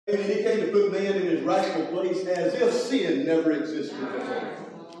He came to put man in his rightful place as if sin never existed before.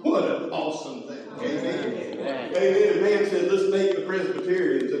 What an awesome thing. Amen. Amen. Man said, let's make the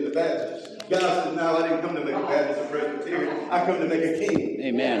Presbyterians and the Baptists. God said, no, I didn't come to make a Baptist or Presbyterian. I come to make a king.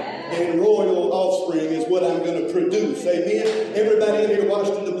 Amen. And royal offspring is what I'm going to produce. Amen. Everybody in here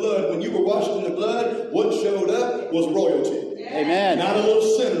washed in the blood. When you were washed in the blood, what showed up was royalty. Amen. Not a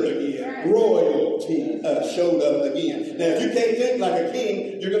little sinner again. Royalty showed up again. Now, if you can't think like a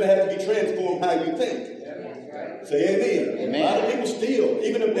king, you're going to have to be transformed how you think. Say amen. Amen. A lot of people steal.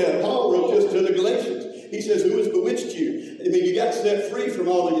 Even if Paul wrote this to the Galatians. He says, who has bewitched you? I mean, you got set free from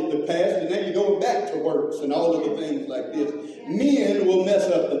all of the past, and now you're going back to works and all of the things like this. Men will mess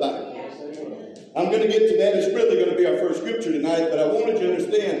up the Bible. I'm going to get to that. It's really going to be our first scripture tonight, but I wanted you to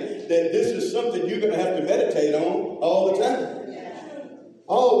understand that this is something you're going to have to meditate on all the time.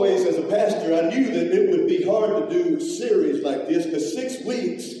 Always, as a pastor, I knew that it would be hard to do series like this because 6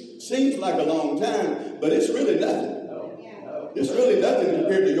 weeks seems like a long time, but it's really nothing. It's really nothing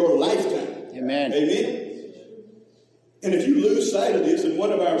compared to your lifetime. Amen. Amen. And if you lose sight of this, and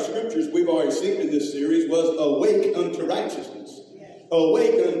one of our scriptures we've already seen in this series was awake unto righteousness.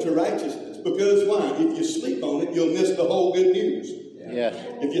 Awake unto righteousness. Because why? If you sleep on it, you'll miss the whole good news. Yes.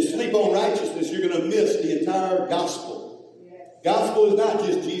 If you sleep on righteousness, you're going to miss the entire gospel. Gospel is not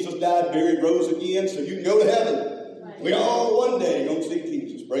just Jesus died, buried, rose again, so you can go to heaven. We all one day going to see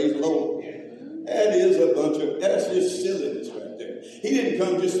Jesus. Praise the Lord. That is a bunch of, that's just silliness right there. He didn't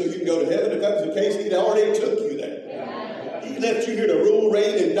come just so you can go to heaven. If that was the case, he'd already took you there. He left you here to rule,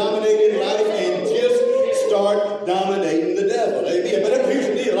 reign, and dominate in life and just start dominating the devil. Amen. But here's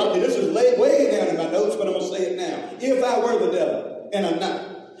the deal. This is laid way down in my notes, but I'm going to say it now. If I were the devil, and I'm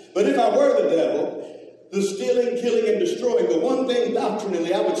not, but if I were the devil, the stealing, killing, and destroying, the one thing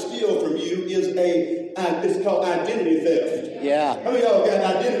doctrinally I would steal from you is it's called identity theft. Yeah. How many of y'all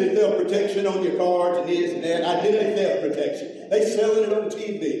got identity theft protection on your cards and this and that? Identity theft protection. They selling it on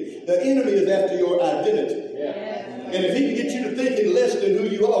TV. The enemy is after your identity. Yeah. And if he can get you to thinking less than who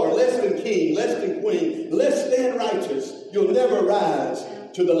you are, less than king, less than queen, less than righteous, you'll never rise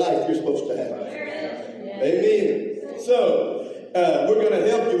to the life you're supposed to have. Amen. So, we're going to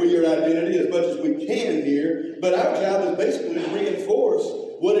help you with your identity as much as we can here, but our job is basically to reinforce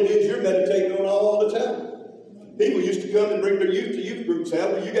what it is you're meditating on all the time. People used to come and bring their youth to youth groups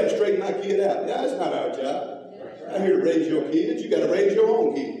out, well, you got to straighten my kid out. Yeah, that's not our job. I'm here to raise your kids. You got to raise your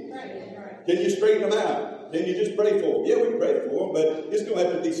own kids. Can you straighten them out? Then you just pray for them. Yeah, we pray for them, but it's going to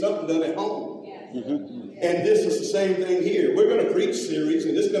have to be something done at home. And this is the same thing here. We're going to preach series,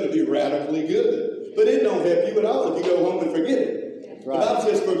 and it's going to be radically good. But it don't help you at all if you go home and forget it. Right. The Bible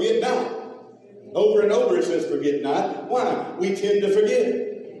says, forget not. Over and over it says, forget not. Why? We tend to forget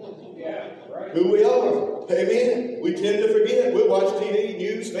who we are. Amen. We tend to forget. We'll watch TV,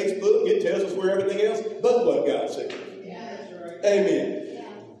 news, Facebook. It tells us where everything else but what God said. Amen.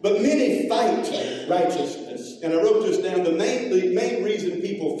 But many fight righteousness. And I wrote this down. The main reason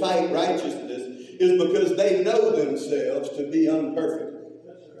people fight righteousness is because they know themselves to be imperfect.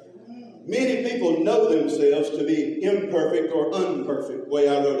 Many people know themselves to be imperfect or unperfect, the way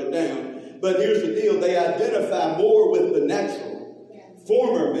I wrote it down. But here's the deal. They identify more with the natural,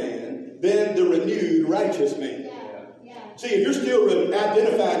 former man than the renewed righteous man. See, if you're still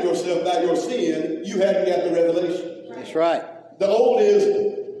identifying yourself by your sin, you haven't got the revelation. That's right. The old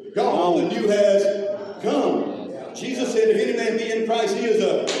is gone. The new has come. Jesus said, if any man be in Christ, he is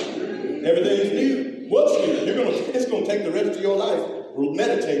everything's new. What's new? It's going to take the rest of your life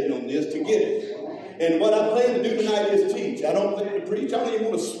meditating on this to get it. And what I plan to do tonight is teach. I don't plan to preach. I don't even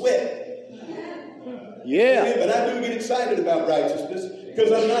want to sweat. Yeah. Amen? But I do get excited about righteousness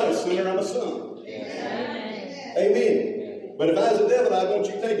because I'm not a sinner, I'm a son. Amen. But if I was a devil, I want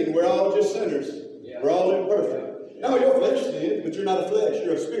you thinking we're all just sinners. We're all imperfect. No, your flesh sins, but you're not a flesh.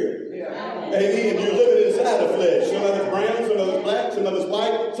 You're a spirit. Amen. You're living inside a flesh. Some of it's brown, some of it's black, some of it's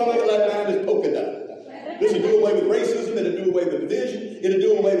white, some of it's left behind is polka dot. This will do away with racism. It'll do away with division. It'll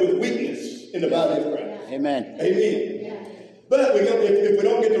do away with weakness in the body of Christ. Amen. Amen. But if we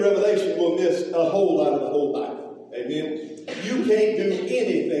don't get the revelation, we'll miss a whole lot of the whole Bible. Amen. You can't do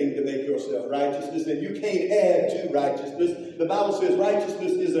anything to make yourself righteousness, and you can't add to righteousness. The Bible says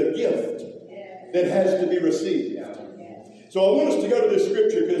righteousness is a gift that has to be received. So I want us to go to this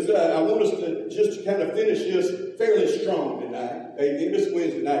scripture because I want us to just kind of finish this fairly strong tonight. Amen. This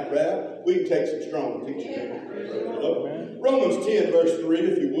Wednesday night crowd, we can take some strong teaching. Romans 10 verse 3,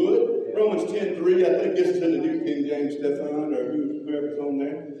 if you would. Romans 10:3. I think this is in the New King James, Stefan, or whoever's on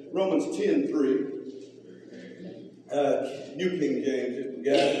there. Romans 10:3. New King James, if we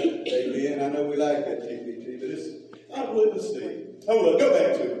got it. Amen. I know we like that TPT, but let's see. Hold on, go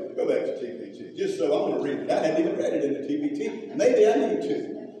back to it. TBT. Just so I want to read it. I hadn't even read it in the TBT. Maybe I need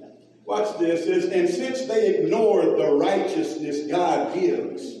to. Watch this. It says, and since they ignored the righteousness God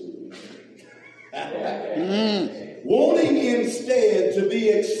gives, wanting instead to be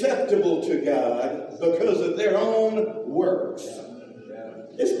acceptable to God because of their own works.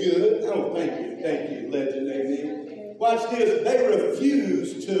 It's good. Oh, thank you, legend, amen. Watch this. They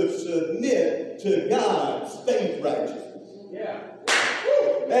refuse to submit to God's faith righteousness. Yeah.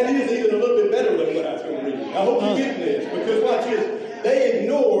 That is even a little bit better than what I was going to read. I hope you get this, because watch this. They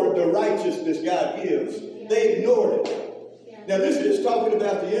ignored the righteousness God gives. They ignored it. Now, this is talking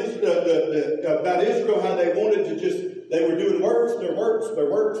about about Israel, how they wanted to they were doing works. Their works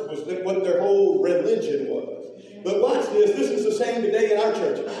was what their whole religion was. But watch this. This is the same today in our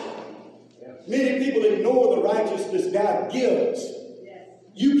churches. Many people ignore the righteousness God gives.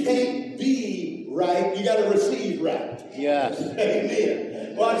 You can't be right. You got to receive right. Yes.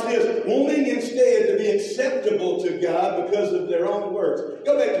 Amen. Watch this. Wanting instead to be acceptable to God because of their own works.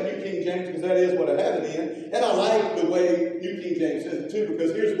 Go back to New King James, because that is what I have it in. And I like the way New King James says it too,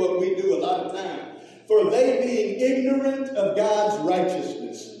 because here's what we do a lot of time. For they being ignorant of God's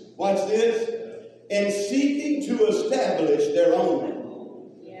righteousness. Watch this. And seeking to establish their own.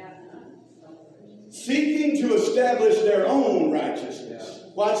 Seeking to establish their own righteousness.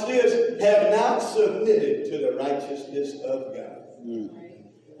 Watch this. Have not submitted to the righteousness of God.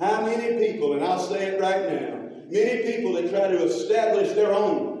 How many people, and I'll say it right now, many people that try to establish their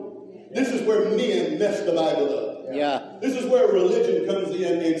own. This is where men mess the Bible up. Yeah. This is where religion comes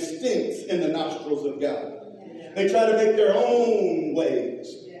in and stinks in the nostrils of God. They try to make their own ways.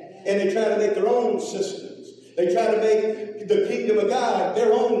 And they try to make their own systems. They try to make the kingdom of God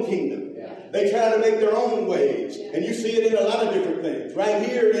their own kingdom. They try to make their own ways. And you see it in a lot of different things. Right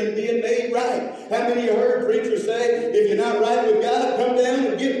here in being made right. How many of you heard preachers say, if you're not right with God, come down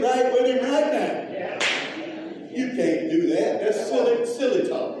and get right with Him right now? You can't do that. That's silly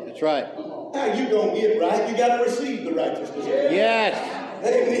talk. That's right. How you going to get right? You got to receive the righteousness of God. Yes.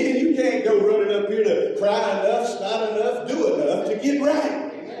 Amen. You can't go running up here to cry enough, snot enough, do enough to get right.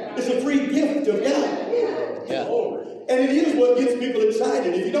 It's a free gift of God. Yeah. And it is what gets people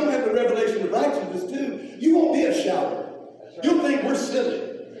excited. If you don't have the revelation of righteousness too, you won't be a shouter. You'll think we're silly.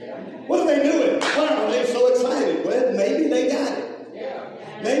 What are they doing? Why are they so excited? Well, maybe they got it.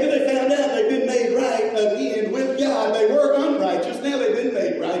 Maybe they found out they've been made right again with God. They were unrighteous. Now they've been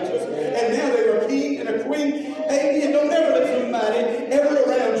made righteous. And now they're a king and a queen. Amen. Don't ever let somebody ever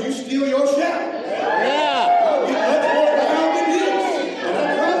around you steal your shout. Yeah. I'll get much more loud than this. And I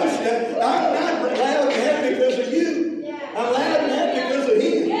promise you, I'm not loud and happy because of you. I'm loud and happy because of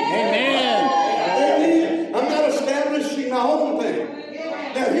Him. Amen. Amen. I'm not establishing my own thing.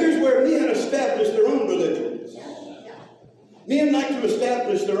 Now here's where men establish their own religions. Men like to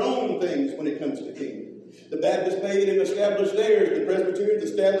establish their own things when it comes to kingdom. The Baptists made and established theirs. The Presbyterians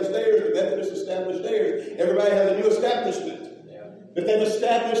established theirs. The Methodists established theirs. Everybody has a new establishment. But they've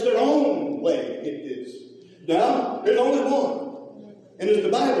established their own way. It is. Now, there's only one. And it's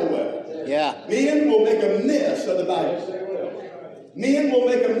the Bible way. Yeah. Men will make a mess of the Bible. Men will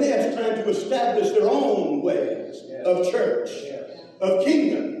make a mess trying to establish their own ways of church, of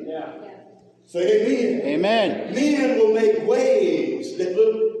kingdom. Say amen. Amen. Men will make ways that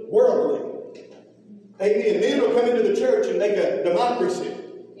look worldly. Amen. Men will come into the church and make a democracy.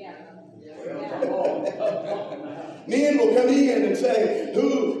 Men will come in and say,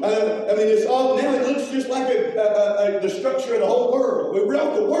 it's all, now it looks just like the structure of the whole world. We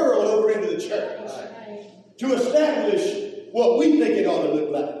brought the world over into the church to establish what we think it ought to look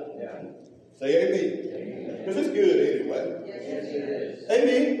like. Say amen. Because it's good anyway.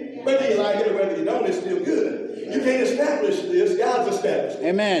 Amen. Whether you like it or whether you don't, it's still good. You can't establish this. God's established it.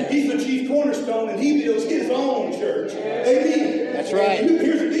 Amen. He's the chief cornerstone, and He builds His own church. Amen. That's right. And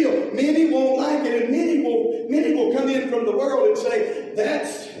here's the deal. Many won't like it, and many will come in from the world and say,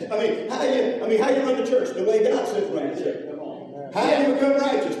 how you run the church? The way God says run the church. How do you become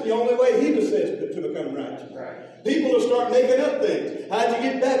righteous? The only way He says to become righteous. People will start making up things. How'd you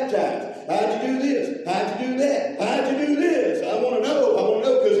get baptized? How'd you do this? How'd you do that? How'd you do this? I want to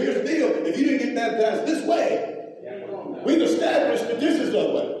know, because here's the deal. If you didn't get baptized this way, we've established that this is the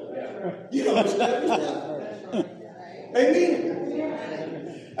way. You don't establish that.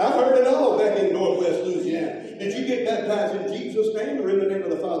 Amen. I've heard it all back in Northwest Louisiana. Did you get baptized in Jesus' name or in the name of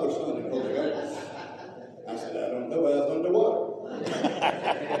the Father, Son, and Holy Ghost? I said, I don't know. I was underwater.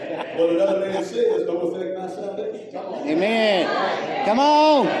 What another man says don't affect my salvation. Amen. Come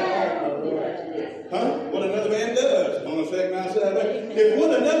on. What another man does don't affect my salvation. If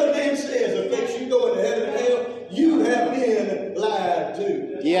what another man says affects you going to heaven and hell, you have been lied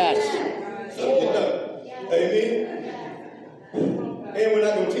to. Yes. Some you don't. Amen. And we're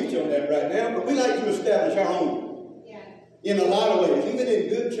not going to teach on that right now, but we like to establish our own. In a lot of ways. Even in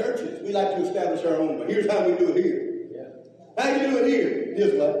good churches, we like to establish our own. But here's how we do it here. How you do it here?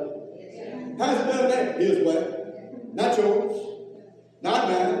 His way. How's it done there? His way. Not yours. Not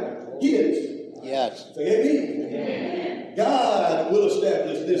mine. His. Yes. Say amen. God will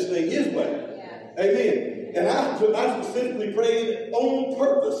establish this thing His way. Amen. And I specifically prayed on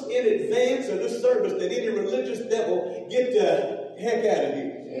purpose in advance of this service that any religious devil get the heck out of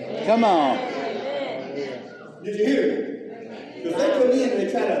here. Come on. Did you hear me? Because they come in and they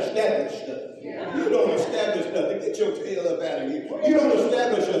try to establish stuff. You don't establish nothing. Get your tail up out of here. You don't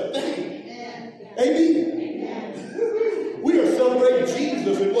establish a thing. Amen. We are celebrating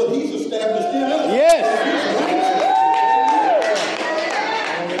Jesus and what He's established in us. Yes.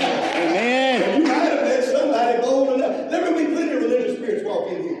 Amen. You might have met somebody bold enough. There will be plenty of religious spirits walk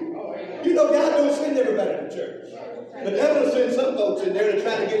in here. You know, God don't send everybody to church. The devil will send some folks in there to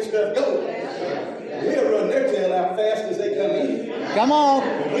try to get stuff going. We'll run their tail out fast as they come in. Come on.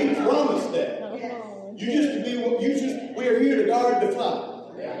 We promise that. We're here to guard the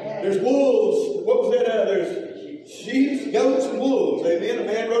flock. There's wolves. What was that? There's sheep, goats, and wolves. Amen. A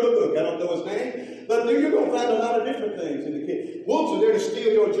man wrote a book. I don't know his name. But there you're going to find a lot of different things in the kid. Wolves are there to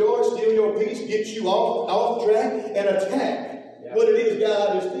steal your joy, steal your peace, get you off track, and attack what it is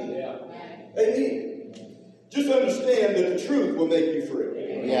God is teaching. Amen. Just understand that the truth will make you free.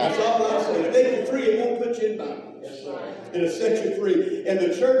 Yeah. That's all I'm saying. It'll make you free. It won't put you in bondage. It'll set you free. And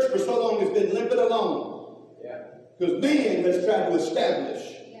the church for so long has been limping along. Because man has tried to establish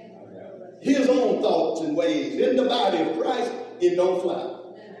his own thoughts and ways. In the body of Christ, it don't fly.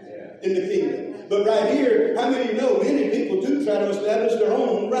 In the kingdom. But right here, how many know many people do try to establish their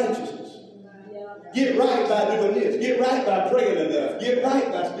own righteousness? Get right by doing this. Get right by praying enough. Get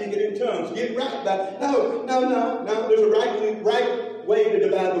right by speaking in tongues. Get right by... No. There's a right way to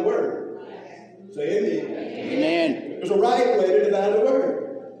divide the word. Say amen. Amen. There's a right way to divide the word.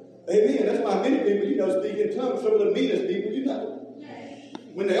 Amen. That's why many people, speak in tongues. Some of the meanest people,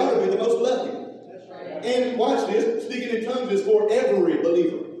 when they ought to be the most loving. And watch this. Speaking in tongues is for every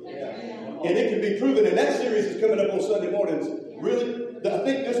believer. And it can be proven. And that series is coming up on Sunday mornings. Really? I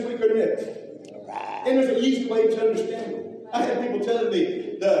think this week or next. And there's an easy way to understand it. I had people telling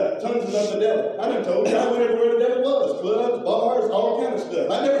me the tongues is of the devil. I done told you I went everywhere the devil was. Clubs, bars, all kind of stuff.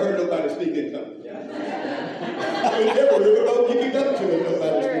 I never heard nobody speak in tongues. I mean, everywhere you can go to and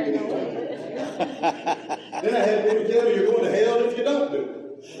nobody speaking in tongues. Then I had people tell me you're going to hell if you don't do it.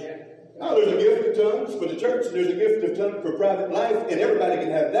 Now there's a gift of tongues for the church. There's a gift of tongues for private life. And everybody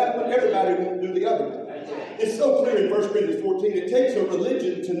can have that one. Everybody won't do the other one. It's so clear in 1 Corinthians 14. It takes a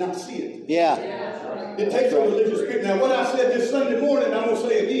religion to not see it. Yeah. It takes a religious spirit. Now, what I said this Sunday morning, I'm going to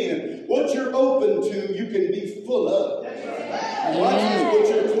say again. What you're open to, you can be full of. What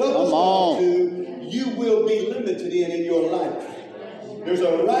you're closed to, you will be limited in your life. There's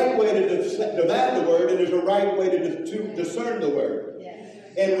a right way to divide the word, and there's a right way to discern the word.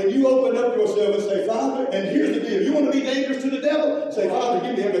 And when you open up yourself and say, Father, and here's the deal. You want to be dangerous to the devil? Say, Father,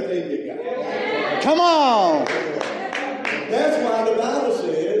 give me everything you got. Come on. That's why the Bible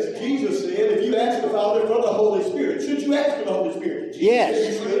says, Jesus said, if you ask the Father for the Holy Spirit, should you ask for the Holy Spirit? Jesus Yes.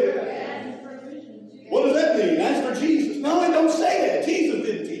 said you should. What does that mean? Ask for Jesus. No, it don't say that. Jesus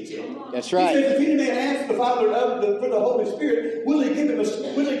didn't teach it. That's right. He says, if any man asks the Father for the Holy Spirit, will he give him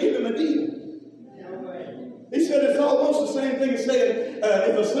a demon? He said it's almost the same thing as saying,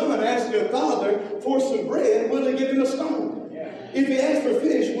 if a son asks your father for some bread, will he give him a stone? If he asks for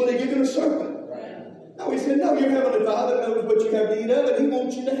fish, will he give him a serpent? No, he said, no, your heavenly Father knows what you have need of, and he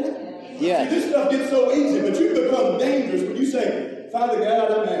wants you to have it. Yeah. See, this stuff gets so easy, but you become dangerous when you say, Father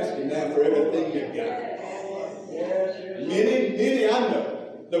God, I'm asking now for everything you've got. Many I know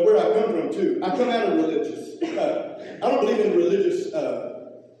that where I come from too. I come out of religious. I don't believe in religious,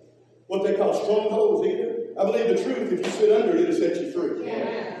 what they call strongholds either. I believe the truth, if you sit under it, it'll set you free.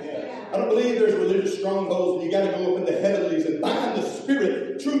 I don't believe there's religious strongholds and you got to go up in the heavenlies and bind the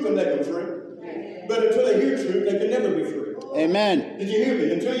spirit. Truth will make them free. But until they hear truth, they can never be free. Amen. Did you hear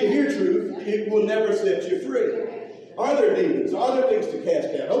me? Until you hear truth, it will never set you free. Are there demons? Are there things to cast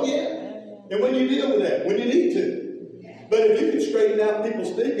out? Oh, yeah. And when you deal with that, when you need to. But if you can straighten out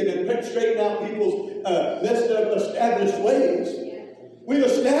people's thinking and straighten out people's messed up, established ways, we've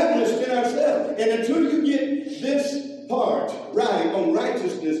established in ourselves. And until you get this part right on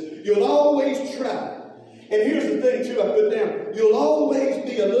righteousness, you'll always try. And here's the thing, too, I put down. You'll always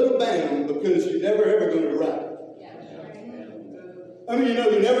be a little bound because you're never, ever going to do right. I mean,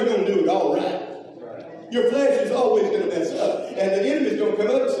 you're never going to do it all right. Your flesh is always going to mess up. And the enemy's going to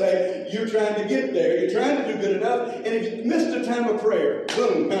come up and say, you're trying to get there. You're trying to do good enough. And if you missed a time of prayer,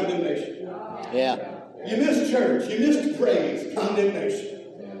 boom, condemnation. Yeah. You missed church. You missed praise, condemnation.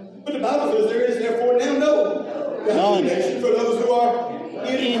 But the Bible says there is therefore now no condemnation for those who are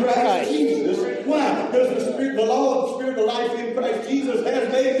in Christ Jesus. Why? Because the Spirit, the law of the Spirit of life in Christ Jesus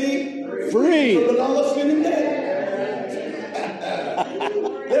has made me free from the law of sin and death.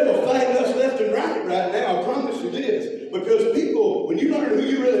 They're fighting us left and right now. I promise you this. Because people, when you learn who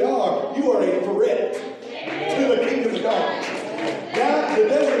you really are, you are a threat to the kingdom of God. God, the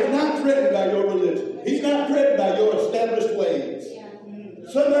devil is not threatened by your religion. He's not threatened by your established ways.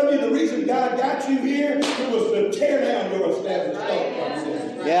 Some of you, the reason God got you here was to tear down your established thought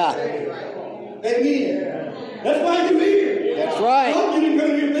process. Yeah. Amen. That's why you're here. That's right. I hope you didn't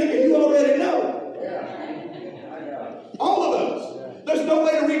come here thinking you already know. All of us. There's no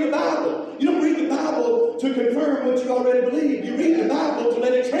way to read the Bible. You don't read the Bible to confirm what you already believe. You read the Bible to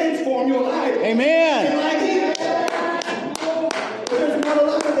let it transform your life. Amen. There's not a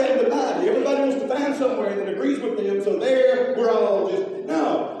lot of that in the Bible. Everybody wants to find somewhere that agrees with them, so there we're all just,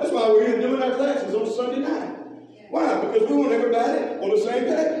 no. That's why we're even doing our classes on Sunday night. Why? Because we want everybody on the same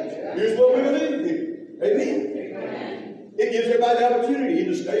page. Here's what we believe in. Amen. It gives everybody the opportunity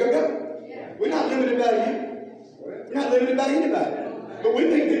to stay or go. We're not limited by you. We're not limited by anybody. But we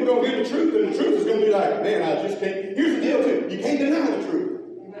think people don't hear the truth, and the truth is going to be like, man, I just can't. Here's the deal, too. You can't deny the truth.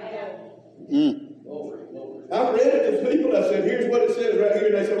 I've read it to people. I said, here's what it says right here.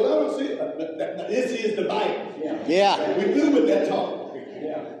 And they said, well, I don't see it. This is the Bible. Yeah. We're good with that talk.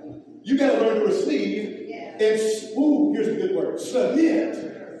 You got to learn to receive and, here's a good word, submit.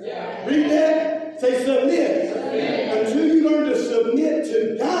 Read that. Say submit. Until you learn to submit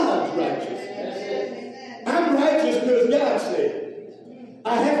to God's righteousness. I'm righteous because God said.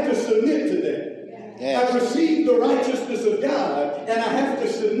 I have to submit to that. Yes. I've received the righteousness of God, and I have to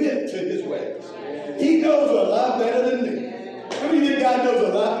submit to His ways. He knows a lot better than me. How many think God knows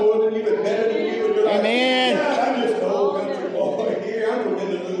a lot more than you and better than you? And you're like, amen. God, I'm just a whole country boy here. I'm from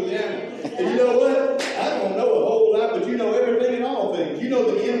Louisiana. And you know what? I don't know a whole lot, but you know everything and all things. You know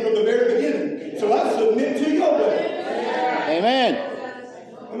the end from the very beginning. So I submit to your way. Amen.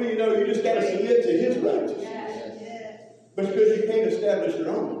 I mean, you know, you just got to submit to His righteousness. But it's because you can't establish your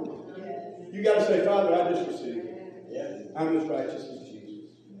own. You got to say, Father, I just receive. I'm as righteous as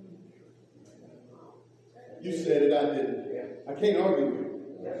Jesus. You said it, I didn't. I can't argue with you.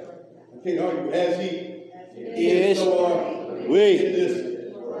 I can't argue. As He is, so are we in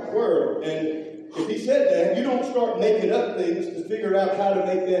this world. And if He said that, you don't start making up things to figure out how to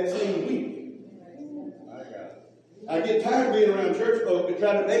make that seem weak. I get tired of being around church folk that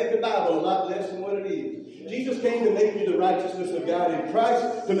try to make the Bible a lot less than what it is. Jesus came to make you the righteousness of God in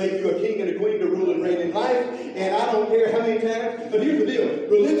Christ, to make you a king and a queen to rule and reign in life. And I don't care how many times, but here's the deal.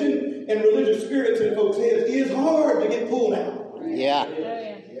 Religion and religious spirits in folks' heads is hard to get pulled out. Yeah.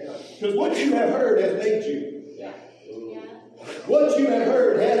 Because what you have heard has made you. What you have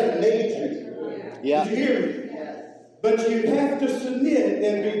heard has made you. Yeah. Did you hear me? But you have to submit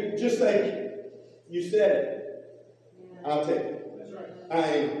and just say, you said it. I'll take it. I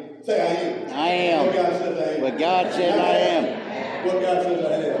am. Say I am. I am. What God says I am. What God says I am. What God says I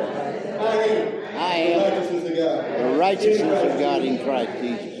am. I am. I am. The righteousness of God. The righteousness of God in Christ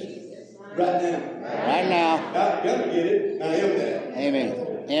Jesus. Right now. Right now. Got to get it. I am that. Amen.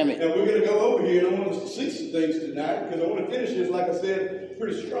 Amen. Now we're going to go over here, and I want us to see some things tonight, because I want to finish this, like I said,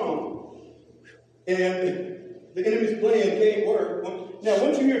 pretty strong. And the enemy's plan can't work. Now,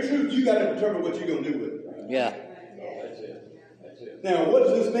 once you hear truth, you got to determine what you're going to do with it. Yeah. Now, what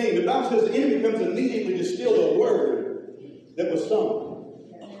does this mean? The Bible says the enemy comes immediately to steal a word that was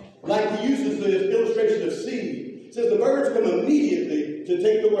sown. Like he uses the illustration of seed. It says the birds come immediately to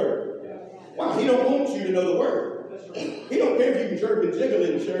take the word. Wow, he don't want you to know the word. He don't care if you can chirp and jiggle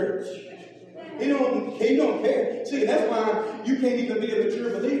in church. He don't care. See, that's why you can't even be a mature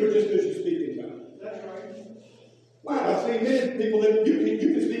believer just because you speak in tongues. Wow, I've seen many people that you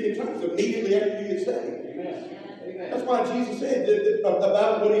can speak in tongues immediately after you get saved. That's why Jesus said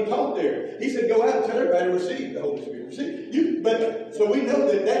about what he taught there. He said, go out and tell everybody to receive the Holy Spirit. So we know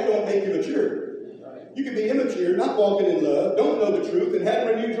that don't make you mature. You can be immature, not walking in love, don't know the truth, and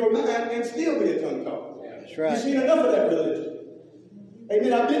haven't renewed your mind, and still be a tongue talker. That's right. You've seen enough of that religion.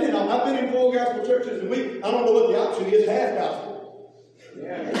 Amen. I've been in full gospel churches, and I don't know what the option is, half gospel. You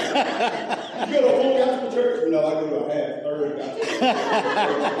go to a full gospel church? No, I go to a half, third gospel.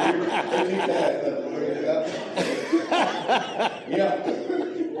 Yeah.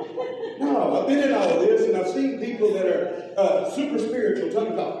 No, I've been in all of this, and I've seen people that are super spiritual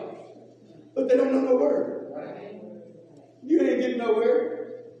tongue talkers. but they don't know no word. You ain't getting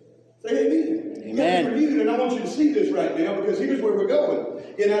nowhere. Say amen. Amen. It's reviewed, and I want you to see this right now, because here's where we're going.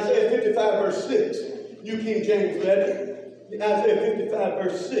 In Isaiah 55, verse 6, New King James read it. In Isaiah 55,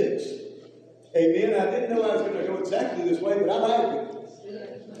 verse 6. Amen. I didn't know I was going to go exactly this way, but I like it.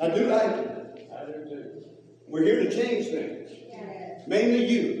 I do like it. I do too. We're here to change things. Mainly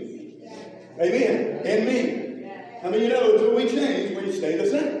you. Amen. And me. I mean, you know, until we change, we stay the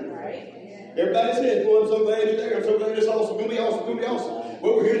same. Everybody says, boy, I'm so glad you're there. I'm so glad it's awesome. It's going to be awesome. It's going to be awesome.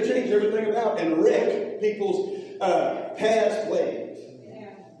 Well, we're here to change everything about and wreck people's past ways.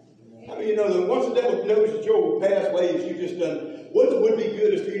 I mean, you know, that once the devil knows that your past ways you've just done, what would be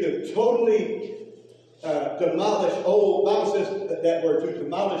good is for you to totally demolish old, the Bible says that word, to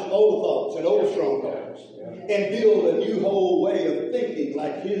demolish old thoughts and old strongholds and build a new whole way of thinking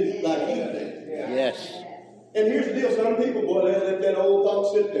like he thinks. Yes. And here's the deal, some people, boy, they let that old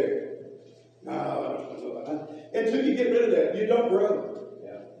thought sit there. Until you get rid of that, you don't grow.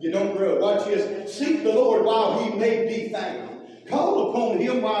 You don't grow. Watch this. Seek the Lord while he may be found. Call upon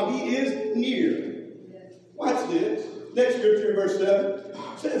him while he is near. Watch this. Next scripture in verse 7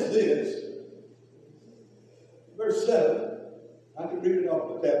 says this. Verse 7. I can read it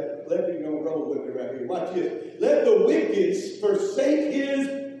off the tablet. Let me go roll with me right here. Watch this. Let the wicked forsake his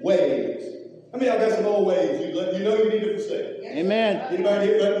ways. I mean, I've got some old ways you know you need to forsake. Amen. Anybody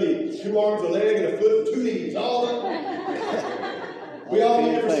here but me? 2 arms, a leg, and a foot, and 2 knees. All of them. We all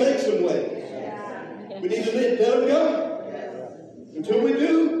need to forsake some ways. We need to let them go. Until we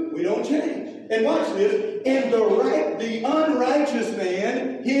do, we don't change. And watch this. And the unrighteous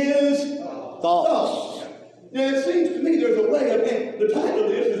man, his thoughts. Now, it seems to me there's a way of, and the title of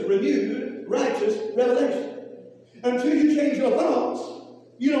this is Renewed Righteous Revelation. Until you change your thoughts,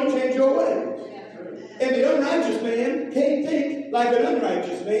 you don't change your ways. And the unrighteous man can't think like an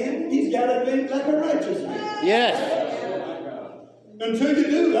unrighteous man. He's got to think like a righteous man. Yes. Until you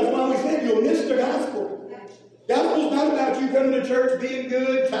do, that's why we said you'll miss the gospel. Gospel's not about you coming to church, being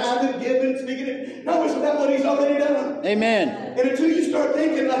good, tithing, giving, speaking it. No, it's about what he's already done. Amen. And until you start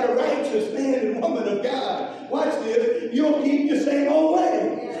thinking like a righteous man and woman of God, watch this, you'll keep the same old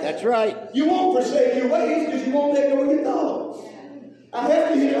way. That's right. You won't forsake your ways because you won't let go of your thoughts. I have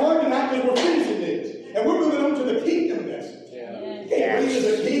to hit it hard tonight because we're finishing this. And we're moving on to the kingdom message. Can't we as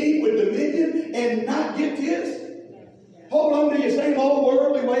a king with dominion and not get this? Hold on to your same old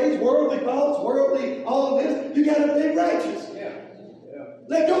worldly ways, worldly thoughts, worldly all of this. You got to think righteous.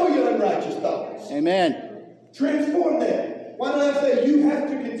 Let go of your unrighteous thoughts. Amen. Transform that. Why did I say you have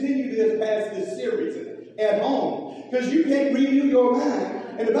to continue this past this series at home? Because you can't renew your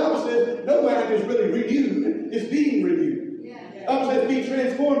mind. And the Bible says no mind is really renewed. It's being renewed. The Bible says be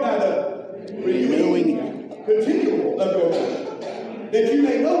transformed by the renewing continual of your mind, that you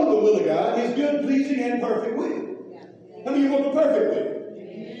may know the will of God, his good, pleasing, and perfect will. How many of you want the perfect will?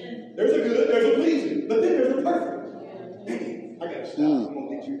 There's a good, there's a pleasing, but then there's a perfect. I got to stop. I'm going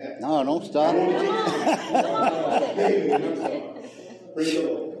to let you have it. No, don't stop. Praise the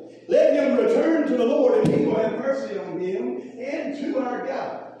Lord. Let him return to the Lord, and he will have mercy on him and to our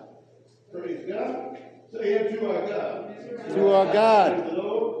God. Praise God. Say it to our God. To our God. To the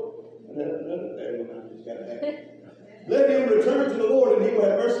Lord. Let him return to the Lord, and he will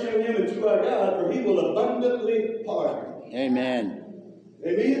have mercy on him and to our God, for he will abundantly pardon. Amen.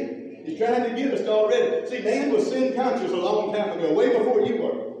 Amen. He's trying to get us already. See, man was sin conscious a long time ago, way before you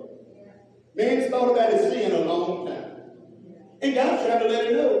were. Man's thought about his sin a long time. And God's trying to let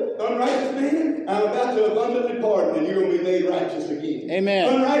him know, unrighteous man, I'm about to abundantly pardon, and you're going to be made righteous again.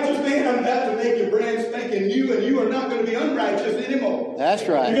 Amen. Unrighteous man, I'm about to make you brand spanking new, and you are not going to be unrighteous anymore. That's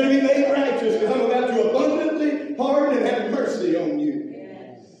right. You're going to be made righteous because I'm about to abundantly pardon and have mercy on you.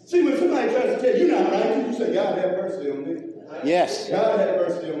 Yes. See, when somebody tries to tell you you're not righteous, you say, God have mercy on me. Yes. God have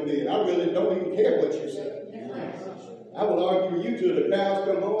mercy on me. And I really don't even care what you say. I will argue with you till the cows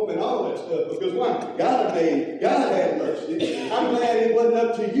come home and all that stuff. Because why? God had mercy. I'm glad it wasn't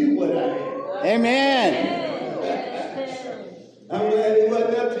up to you what I am. Amen. I'm glad it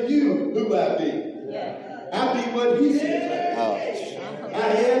wasn't up to you who I be. I be what he says I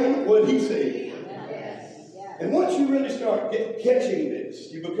am what he says. And once you really start catching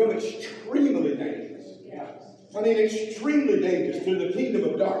this, you become extremely dangerous. I mean, extremely dangerous to the kingdom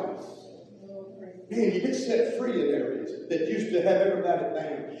of darkness. Man, you get set free in areas that used to have everybody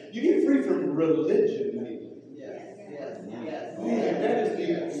bound. You get free from religion, maybe. Man, that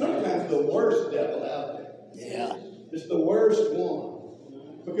is sometimes the worst devil out there. Yeah. It's the worst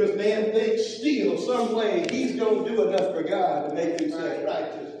one. Because man thinks still some way he's going to do enough for God to make himself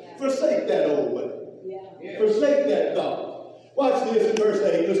righteous. Forsake that old way. Forsake that thought. Watch this in verse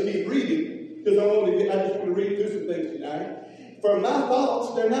 8. Let's keep reading. because I just want to read through some things tonight. For my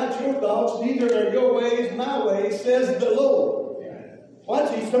thoughts, they're not your thoughts, neither are your ways my ways, says the Lord.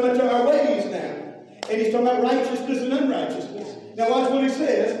 Watch, he's talking about our ways now. And he's talking about righteousness and unrighteousness. Now watch what he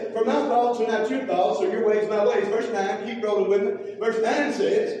says. For my thoughts are not your thoughts, or your ways my ways. Verse 9, keep rolling with me. Verse 9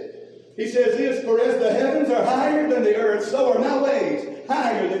 says, he says this, for as the heavens are higher than the earth, so are my ways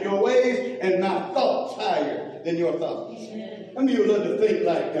higher than your ways, and my thoughts higher than your thoughts. How many of you love to think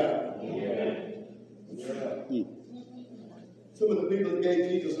like God? Some of the people that gave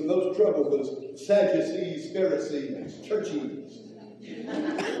Jesus the most trouble was Sadducees, Pharisees, churchies.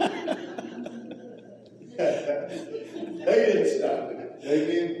 They didn't stop it.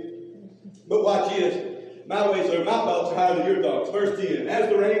 Amen. But watch this. My ways are my thoughts are higher than your thoughts. Verse 10. As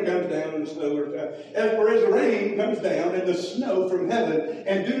the rain comes down and the snow, as the rain comes down and the snow from heaven,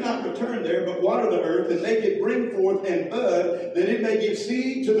 and do not return there, but water the earth and make it bring forth and bud, that it may give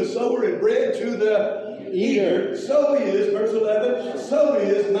seed to the sower and bread to the eater. So is, verse 11, so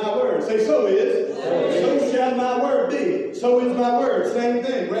is my word. Say, so is. So shall my word be. So is my word. Same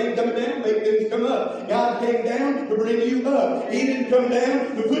thing. Rain coming down, make things come up. God came down to bring you up. He didn't come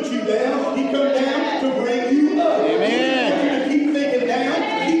down to put you down. He come down to bring you up. Amen. Keep thinking down.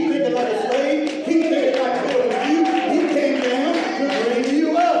 Keep thinking like a slave. Keep thinking like a little you. He came down to bring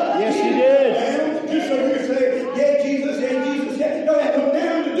you up. Yes, he did. Down, just so you can say, yeah, Jesus, yeah, Jesus, yeah. No, I come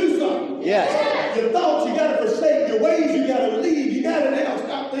down to do something. Yes. Your thoughts, you got to forsake. Your ways, you got to leave. You got to now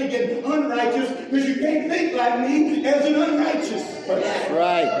stop thinking unrighteous, because you can't think like me as an unrighteous person. That's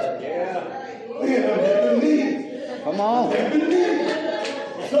right. Man, I'm helping me. Come on. Helping me.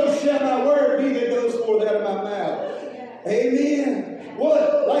 So shall my word be that goes forth out of my mouth. Amen.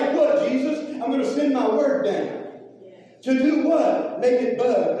 What? Like what, Jesus? I'm going to send my word down. To do what? Make it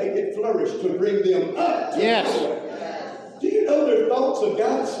bud, make it flourish, to bring them up. Yes. Do you know there's thoughts of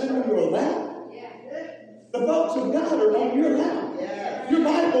God sitting on your lap? The thoughts of God are on your lap. Your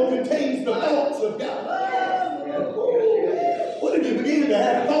Bible contains the thoughts of God. What if you begin to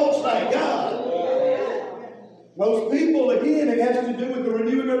have thoughts like God? Most people, again, it has to do with the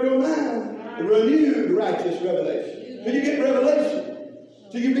renewing of your mind. The renewed righteous revelation. Till you get revelation,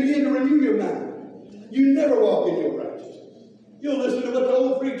 till you begin to renew your mind, you never walk in your righteousness. You'll listen to what the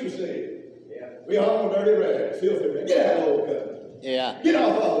old preacher said. We all dirty rags, filthy rags. Get out of the old covenant. Yeah. Get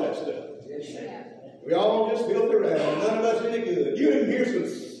off all that stuff. We all just filthy rags. None of us any good. You didn't hear some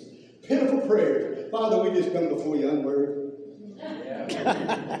pitiful prayers. Father, we just come before you unworthy.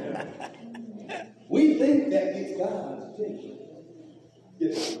 We think that gets God's attention.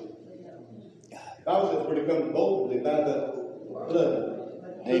 Yes. The Bible says we're to come boldly by the blood.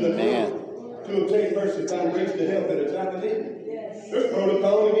 Amen. To obtain mercy, find grace to help at a time of need. There's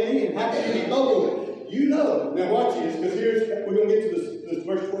protocol again. How can you be bold? You know. Now watch this, because we're going to get to this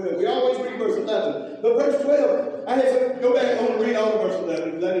verse 12. We always read verse 11. But verse 12, I have to go back and read all of verse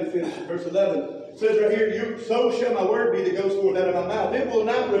 11. Let it finish. Verse 11 says right here, so shall my word be that goes forth out of my mouth. It will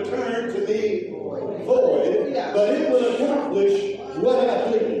not return to me void, but it will accomplish what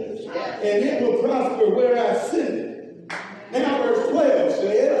I please. And it will prosper where I send it. Now verse 12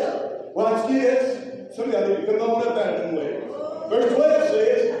 says, watch this. Some of y'all need to come on up out of the way. Verse 12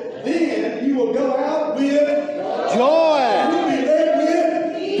 says, then you will go out with joy. You'll be led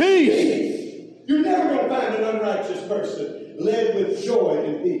with Peace. You're never going to find an unrighteous person led with joy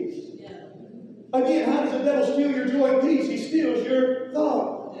and peace. Again, how does the devil steal your joy and peace? He steals your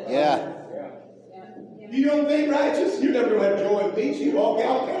thought. Yeah. You don't think righteous? You're never going to have joy and peace. You walk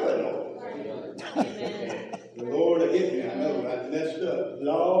out paranoid. Lord, forgive me. I know I messed up.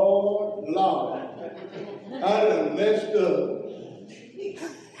 Lord. I done messed up.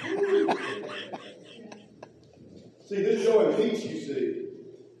 See, this joy and peace, you see,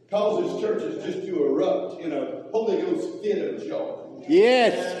 causes churches just to erupt in a Holy Ghost fit of joy.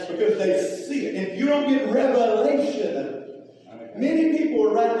 Yes. Because they see it. If you don't get revelation, many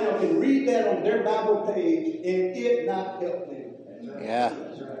people right now can read that on their Bible page and it not help them. Yeah.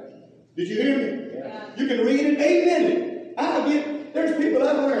 Did you hear me? Yeah. You can read it. Amen. There's people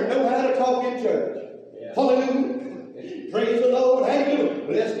out there know how to talk in church. Yeah. Hallelujah. Praise the Lord. How you doing?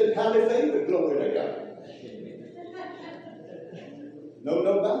 Blessed and highly favored. Glory to God. No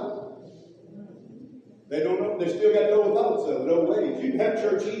Bible. They don't know. They still got no thoughts of no ways. You can have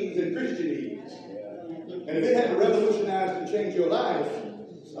churchese and Christianese. And if it hadn't revolutionized and changed your life,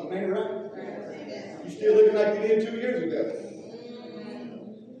 something ain't right. You're still looking like you did 2 years ago.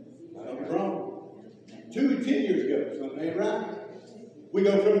 Something's wrong. 10 years ago, something ain't right. We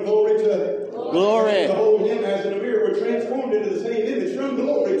go from glory to glory. The whole hymn as in a mirror, we're transformed into the same image from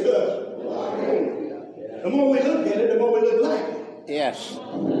glory to glory. The more we look at it, the more we look like it. Yes.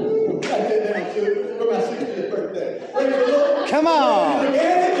 Write that down too for my 60th birthday. Praise the Lord. Come on. Look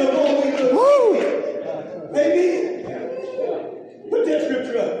at it, the more we look. Woo. Amen. Put that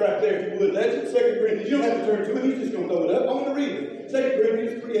scripture up right there if you would. That's in 2 Corinthians. You don't have to turn to it. He's just going to throw it up. I want to read it. 2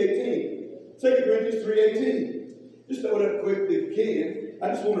 Corinthians 3:18. 2 Corinthians 3:18. Just throw it up quickly if you can.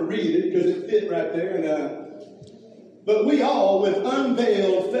 I just want to read it because it fit right there. And but we all, with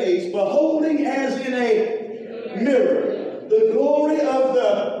unveiled face, beholding as in a mirror the glory of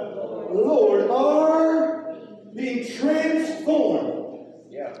the Lord, are being transformed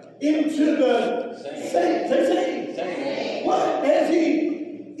into the same. What? As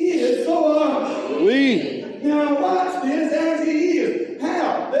He is, so are We. Now watch this, as He is.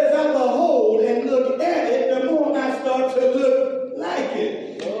 How? As I behold and look at it, the more I start to look like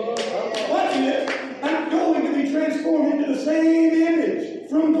it. Watch this. I'm going to be transformed into the same image,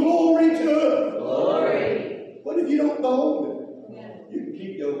 from glory to glory. What if you don't behold it? You can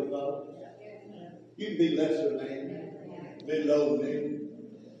keep your old thoughts. You can be lesser man, below me,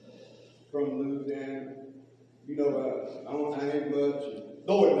 from Louisiana. You know, I ain't much.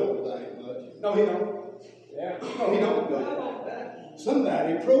 Lord knows I ain't much. No, He don't. No, He don't know.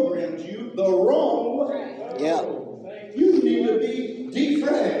 Somebody programmed you the wrong way. Yeah. You need to be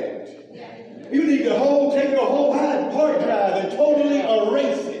defragged. You need to take your whole hard drive and totally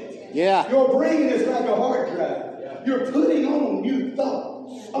erase it. Yeah. Your brain is like a hard drive. You're putting on new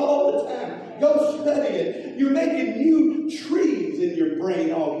thoughts all the time. Go study it. You're making new trees in your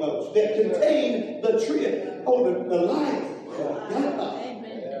brain almost that contain the tree, the life of God.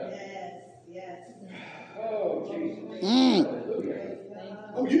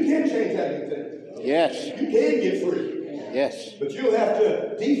 Oh, you can change how you think. Yes. You can get free. Yes. But you'll have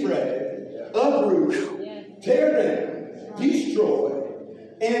to defrag, uproot, tear down, destroy,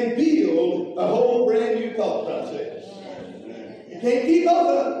 and build a whole brand new thought process. You can't keep both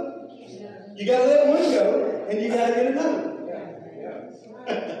of them. You got to let one go, and you got to get another.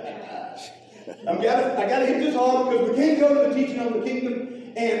 I got to hit this hard because we can't go to the teaching on the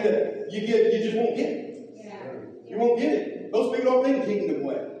kingdom, and you just won't get it. You won't get it. Most people don't think kingdom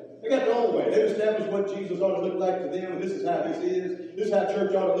way. They got their own way. They've established what Jesus ought to look like to them, and this is how this is. This is how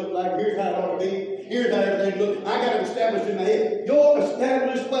church ought to look like. Here's how it ought to be. Here's how everything looks. I got it established in my head. Your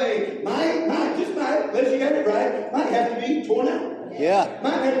established way might, unless you got it right, might have to be torn out. Yeah.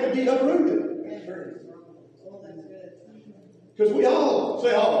 Might have to be uprooted. Because we all,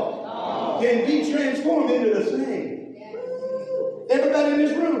 say all, can be transformed into the same. Everybody in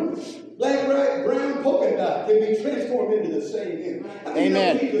this room, black, white, brown, polka dot, can be transformed into the same image.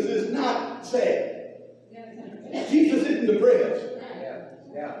 Amen. Jesus is not sad. Jesus isn't depressed.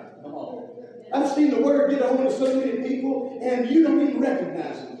 I've seen the word get a hold of so many people, and you don't even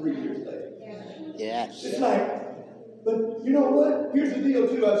recognize them 3 years later. Yes. It's like, but you know what? Here's the deal,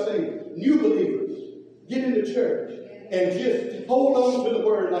 too. I've seen new believers get into church and just hold on to the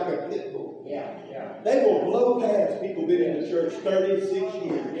word like a pit bull. They will blow past people been in the church 36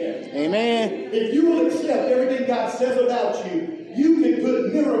 years. Amen. If you will accept everything God says about you, you can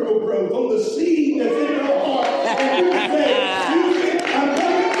put miracle growth on the seed that's in your heart. And you can say, I'm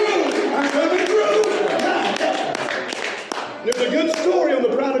coming through. There's a good story on the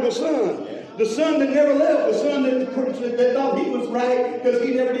prodigal son. The son that never left, the son that thought he was right because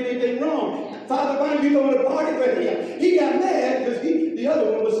he never did anything wrong. Father, why are you going to party for him? He got mad because the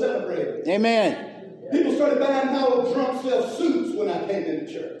other one was celebrating. Amen. People started buying my old drunk self suits when I came into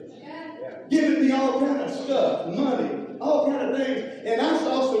church. Giving me all kind of stuff, money, all kind of things. And I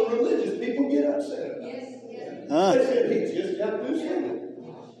saw some religious people get upset about it. They said, he just got through sinning.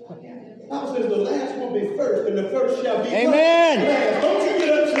 I said, the last will be first, and the first shall be Amen. last. Don't you get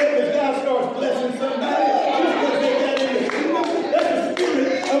upset when God starts blessing somebody just because they got in the kingdom. That's the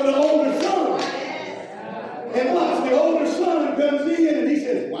spirit of the older son. And watch, the older son comes in and he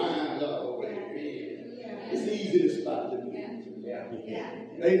says, wind up. It's easy to spot them.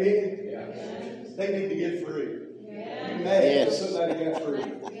 Amen. They need to get free. You mad because somebody got free.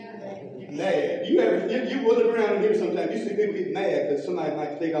 You mad. You will look around here sometimes. You see people get mad because somebody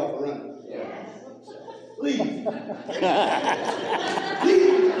might take off running. Please. Please.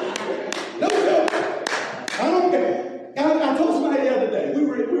 No joke. I don't care. I told somebody the other day. We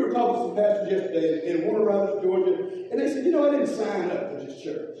were talking to some pastors yesterday in Warner Robins, Georgia, and they said, I didn't sign up for this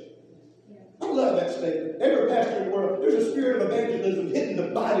church. I love that statement. Every pastor in the world, there's a spirit of evangelism hitting the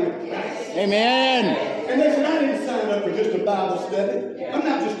body of Christ. Amen. And they said, I didn't sign up for just a Bible study. I'm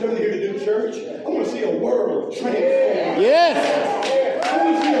not just coming here to do church. I want to see a world transformed. Yes. I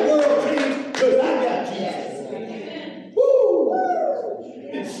want to see a world changed because I got Jesus.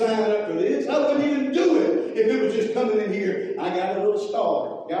 Woo! Didn't sign up for this. I wouldn't even do it if it was just coming in here. I got a little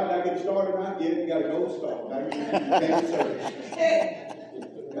star. God, I can God said,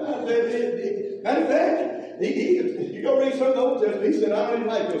 matter of fact, you go read some of the Old Testament, he said, I don't even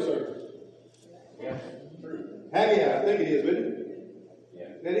like your service. Haggai, I think it is, isn't it? Yeah.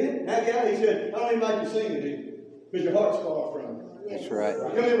 That it? Haggai, he said, I don't even like you singing, do you? Because your heart's far from it. That's right. You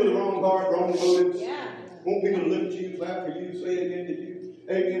come in with the wrong heart, wrong motives. Yeah. Want people to look at you, clap for you, say amen to you.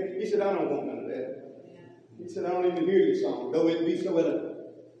 Amen. He said, I don't want none of that. He said, I don't even hear your song, though it be so eloquent.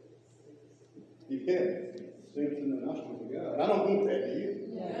 You can't sing in the nostrils of God. I don't want that, do you?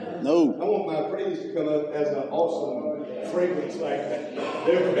 No. I want my praise to come up as an awesome fragrance like that.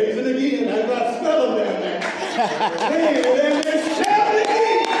 They're praising again. I've got smell them down there. Hey, and they're shouting again.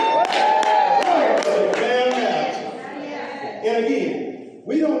 And again,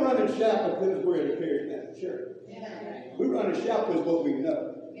 we don't run and shout because we're in a charismatic church. We run and shout because what we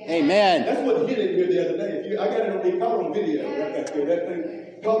know. Amen. That's what hit it here the other day. I got it on, caught it on video right back there. That thing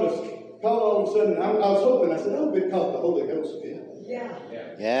caught all of a sudden. I was hoping, I said, I hope it caught the Holy Ghost.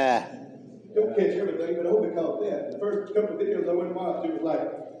 Yeah. Don't catch everything, but I hope it caught that. The first couple of videos I went and watched, it was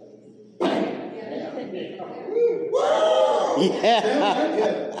like,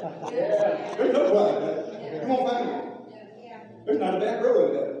 There's no quiet. Come on, find me. There's not a back row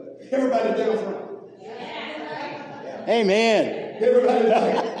of that. Everybody's down front. Amen. Everybody's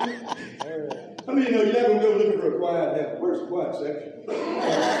like, I mean, you're not going to go looking for a quiet heaven. Where's the quiet section? You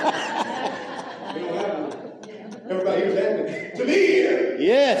don't have one. Everybody here's happy to be here.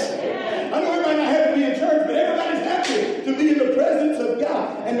 Yes. I know everybody not happy to be in church, but everybody's happy to be in the presence of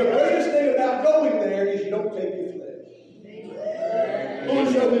God. And the greatest thing about going there is you don't take your flesh. Someone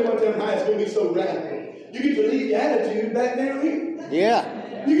showed me one time how it's going to be so radical. You get to leave your attitude back down here.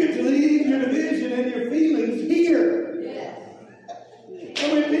 Yeah. You get to leave your division and your feelings here. So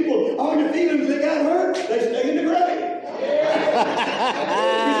many people, all your feelings that got hurt, they stay in the grave.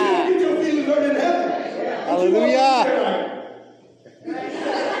 You don't get your feelings hurt in heaven. Hallelujah.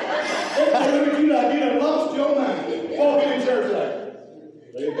 Everybody look at you like you done lost your mind. Walking in church like,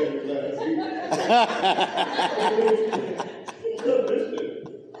 they better glad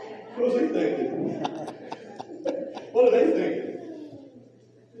what's he thinking? What are they thinking?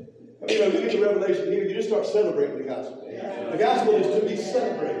 I mean, when you get to Revelation here, you just start celebrating the gospel. The gospel is to be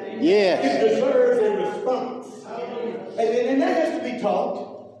celebrated. Yes. It deserves a response. And that has to be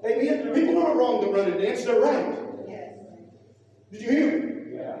taught. Amen. People aren't wrong to run and dance, they're right. Did you hear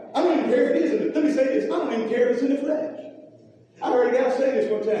me? Yeah. I don't even care if it is. Let me say this. I don't even care if it's in the flesh. I heard a guy say this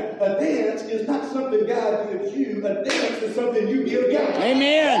one time. A dance is not something God gives you. A dance is something you give God.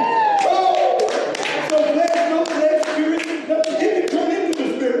 Amen. Oh! So flesh, no flesh, spirit, it can come into the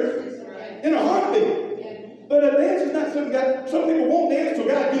spirit in a heartbeat. But a dance is not something God, some people won't dance till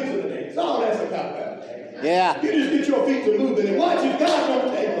God gives them a dance. Oh, that's a cop-out. Yeah. You just get your feet to moving and watch if God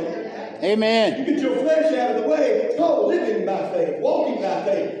don't take them. Amen. You get your flesh out of the way. It's called living by faith, walking by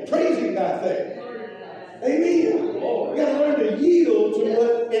faith, praising by faith. Amen. We've got to learn to yield to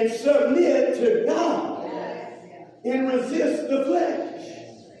what and submit to God and resist the flesh.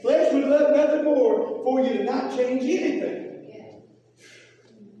 Flesh would love nothing more for you to not change anything.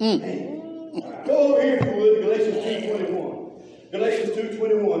 Go over here if you would, Galatians 2:21. Galatians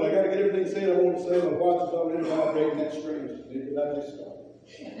 2:21. I got to get everything said I want to say. My watch is already vibrating. That's strange. Because I just stopped.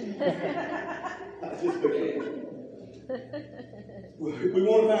 I just began. We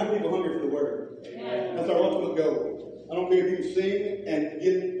want to find people hungry for the Word. That's our ultimate goal. I don't care if you sing and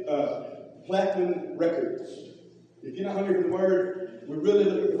get platinum records. If you're not hungry for the Word, we're really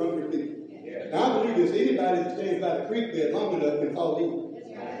looking for hungry people. Now, I believe this. Anybody that stays by the creek bed long enough can fall in.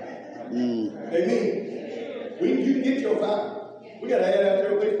 Amen. You can get your fire. We got to add out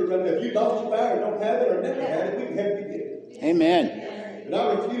there a place for right now. If you lost your fire or don't have it or never had it, we can help you get it. Amen. But I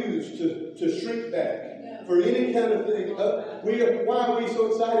refuse to shrink back for any kind of thing. Why are we so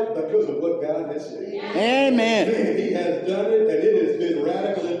excited? Because of what God has said. Amen. He has done it, and it has been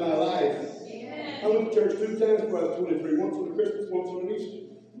radical in my life. I went to church 2 times when I was 23. Once on Christmas, once on Easter.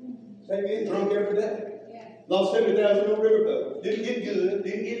 Amen. Drunk every day. Lost 70,000 on riverboat. Didn't get good.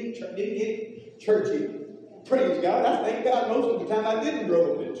 Didn't get churchy. Praise God. I thank God most of the time I didn't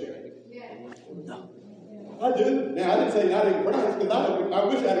grow up in church. I do. Now, I didn't say not in Christ, because I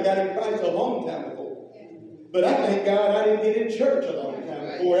wish I'd have got in Christ a long time before. But I thank God I didn't get in church a long time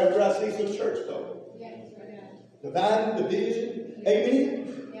before after I see some church folk. Dividing, division. Amen.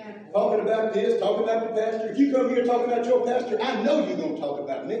 Talking about this, talking about the pastor. If you come here talking about your pastor, I know you're going to talk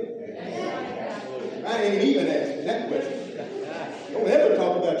about me. I ain't even asking that question. Don't ever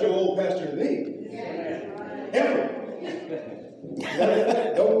talk about your old pastor to me. Ever.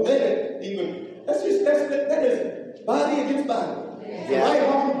 Don't let it even. That is body against body. The right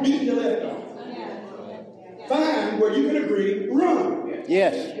arm beating the left arm. Find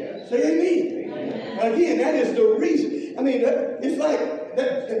Yes. Say amen. Again, that is the reason. I mean, it's like,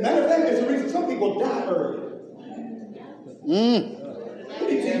 as a matter of fact, it's the reason some people die early. Let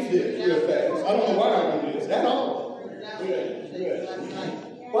me teach this real fast. I don't know why I'm going to do this. That's all.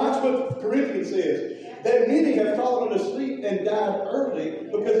 Good. Watch what Corinthians says. That many have fallen asleep and died early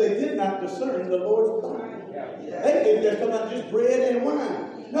because they did not discern the Lord's body. They think they're talking about just bread and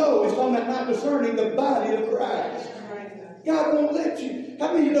wine. No, it's talking about not discerning the body of Christ. God won't let you.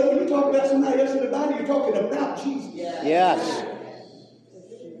 How many of you know when you talk about somebody else in the body, you're talking about Jesus? Yes.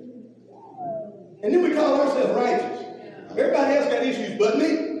 And then we call ourselves righteous. Everybody else got issues but me.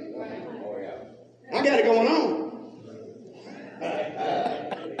 I got it going on.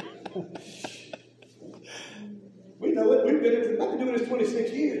 We know it. I've been doing this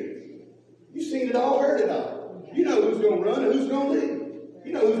 26 years. You've seen it all, heard it all. You know who's going to run and who's going to leave.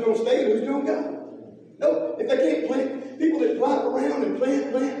 You know who's going to stay and who's going to go. No, if they can't plant, people that flop around and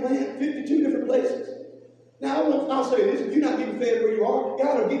plant 52 different places. Now, I'll say this, if you're not getting fed where you are,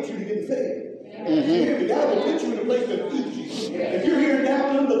 God will get you to get fed. Mm-hmm. God will put you in a place that feeds you. If you're hearing doubt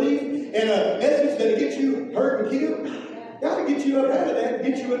and unbelief and a message that'll get you hurt and killed, God will get you up out of that and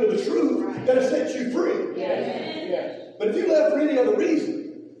get you into the truth that'll set you free. Yes. But if you left for any other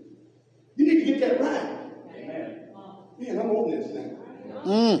reason, you need to get that right. Amen. Man, I'm on this now.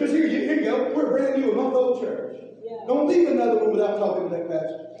 Because here you go. We're brand new, a month old church. Don't leave another one without talking to that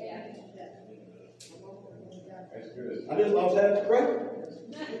pastor. That's good. I just lost that to pray.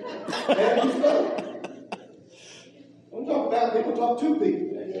 Don't talk about people, talk to people.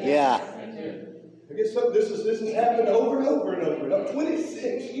 Yeah. I guess this has happened over and over and over. Up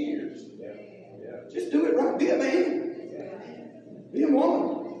 26 years. Just do it right. Be a man. Be a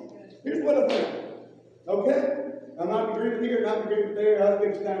woman. Here's what I think. Okay? I'm not agreeing here, not agreeing there. I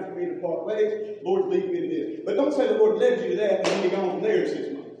think it's time for me to part ways. Lord's leading me to this. But don't say the Lord led you to that and then you're gone from there in 6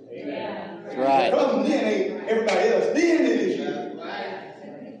 months. Amen. That's right. The problem then ain't everybody else. Then it is you.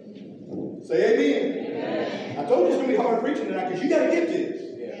 Say amen. Amen. I told you it's going to be hard preaching tonight because you got to get this.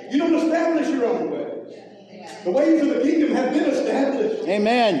 You don't establish your own way. The ways of the kingdom have been established.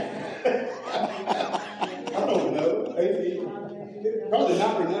 Amen. I don't know. Amen. Probably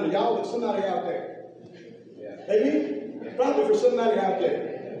not for none of y'all, but somebody out there. Amen. Probably for somebody out there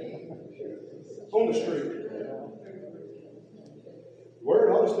on the street.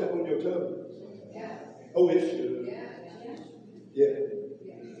 Word ought to step on your toe. Oh, it should. Yeah.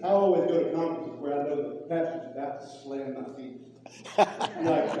 I always go to conferences where I know the pastor's about to slam my feet.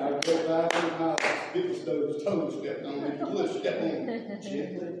 Like, I go 500 miles, get the toes stepped on me. You would step on me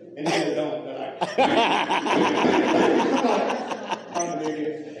gently, and then they don't. They're like, I'm an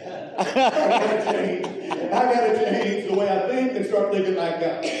idiot. I got to change the way I think and start thinking like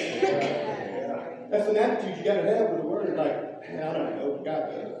God. That's an attitude you got to have with the word. Like, I don't know, God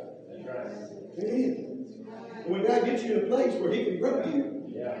does. That's right. Amen. And when God gets you in a place where He can grow you,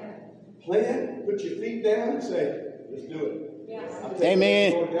 plan, put your feet down, and say, let's do it.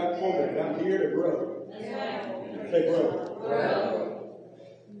 Amen. Lord God for me. I'm here to grow. Say grow.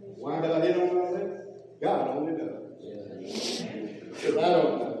 Why did I hit on my list? God only knows. Because I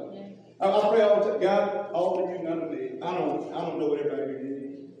don't know. I pray all the time, God, all of you, none of me. I don't know what everybody here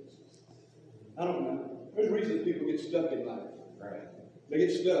needs. I don't know. There's reasons people get stuck in life. Right. They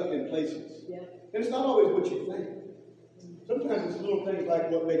get stuck in places. Yeah. And it's not always what you think. Sometimes it's little things like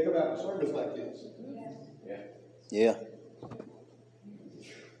what may come out in a service like this. Yeah.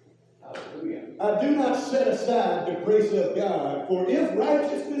 I do not set aside the grace of God, for if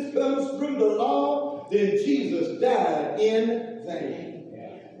righteousness comes through the law, then Jesus died in vain.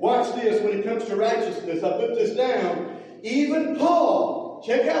 Watch this when it comes to righteousness. I put this down. Even Paul,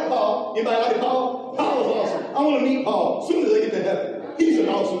 check out Paul. Anybody like Paul? Paul's awesome. I want to meet Paul as soon as I get to heaven. He's an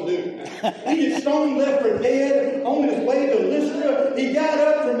awesome dude. He gets stoned, left for dead on his way to Lystra. He got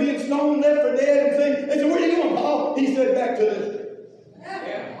up from being stoned, left for dead, and said, they said, where are you going, Paul? He said, back to Lystra.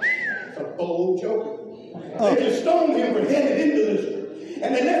 It's a bold joke. They just stoned him for headed into Lystra.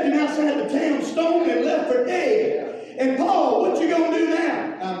 And they left him outside the town, stoned and left for dead. And Paul, what you going to do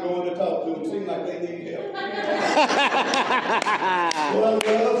now? I'm going to talk to them. Seems like they need help. Well, I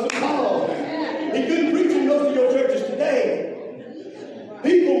love some Paul. He couldn't preach in most of your churches today.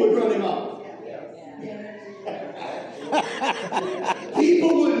 People would run him off.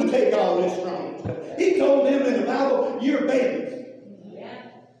 People wouldn't take all this from him. He told them in the Bible, you're babies.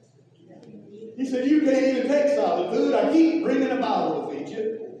 He said, you can't even take solid food. I keep bringing a Bible to feed you.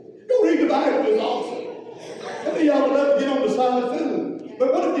 Go read the Bible. It's awesome. Some of y'all would love to get on the solid food.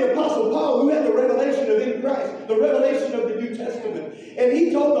 But what if the Apostle Paul, who had the revelation of in Christ, the revelation of the New Testament, and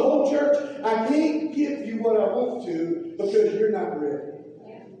he told the whole church, I can't give you what I want to because you're not ready.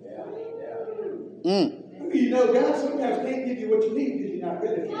 You know, God sometimes can't give you what you need because you're not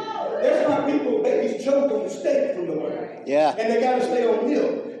ready for it. That's why babies choke on the steak from the word. Yeah. And they got to stay on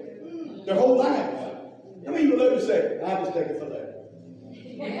milk their whole life. How many of you love to say, I just take it for that?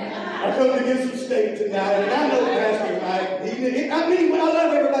 I come to get some steak tonight, and I know Pastor Mike. I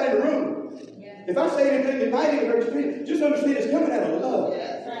love everybody in the room. If I say anything that might even hurt your feelings, just understand it's coming out of love.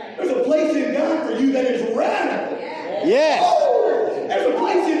 There's a place in God for you that is radical. Yes. Oh, there's a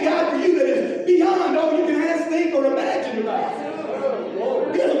place in God for you that is beyond all you can ask, think, or imagine about.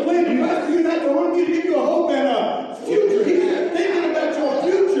 There's a plan in God for you not to harm you, to give you a hope and a future. He's thinking about your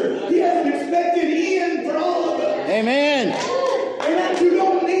future. He has an expected end for all of us. Amen. And that you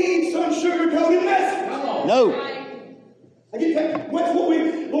don't need some sugar-coated message. No. What's what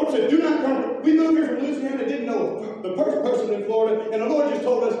Lord said, do not come. We moved here from Louisiana, didn't know the first person in Florida, and the Lord just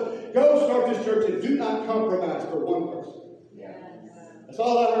told us, go start this church and do not compromise for one person. That's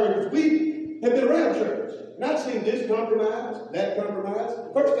all I heard, because we have been around church. And I've seen this compromise, that compromise.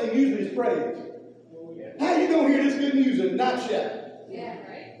 First thing usually is praise. How you going to hear this good news and not shout? Yeah,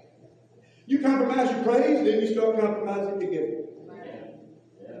 right. You compromise your praise, then you start compromising your giving.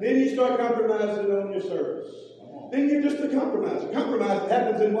 Then you start compromising on your service. Then you're just a compromiser. Compromise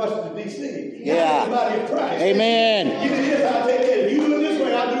happens in Washington, D.C. Yeah. The body of Christ. Amen. You do this, I'll take it. You do it this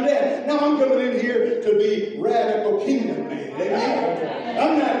way, I'll do that. Now I'm coming in here to be radical kingdom man. Amen.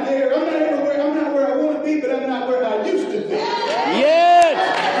 I'm not there. I'm not everywhere. I'm not where I want to be, but I'm not where I used to be. Yes.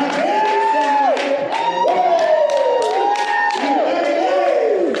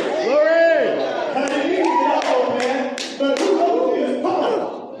 Glory. Hallelujah, man. But who wrote this?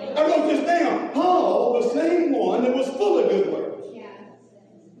 Paul. I wrote this down. Paul, the same one that was full of good works.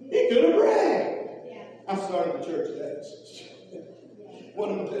 He could have bragged. I started the church of Ephesus. One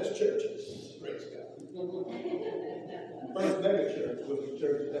of the best churches. Praise God. First mega church was the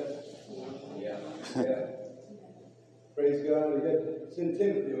church of Ephesus. Yeah. Praise God. We had St.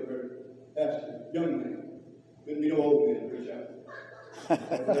 Timothy over pastor, young man. Couldn't be no old man, preach out.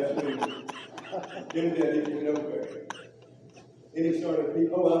 That's me. Timothy, I didn't know where. And he started,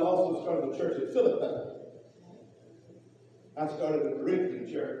 I also started a church at Philippi. I started a Corinthian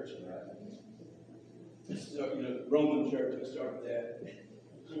church. The Roman church, I started that.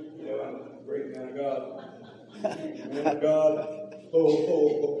 I'm a great man of God. Man of God.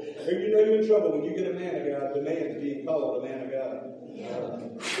 Oh. And you're in trouble when you get a man of God, demands being called a man of God.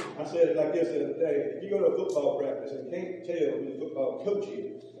 I said it like this the other day. If you go to a football practice and can't tell who the football coach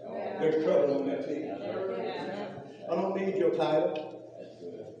is, there's trouble on that team. I don't need your title.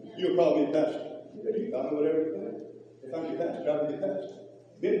 You'll probably be a pastor. You call me whatever you think. If I'm your pastor, I'll be your pastor.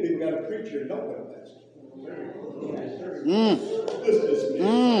 Many people got a preacher and don't have a pastor. Listen to me.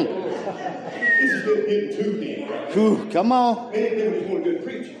 This is getting too deep. Right? Come on. Many people just want a good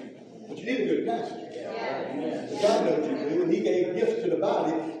preacher, but you need a good pastor. God knows you do, and He gave gifts to the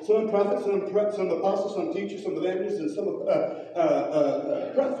body. Some prophets, some apostles, some teachers, some evangelists, and some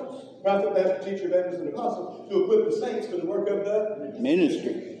prophets. Prophet, pastor, teacher, evangelist, and apostle to equip the saints for the work of the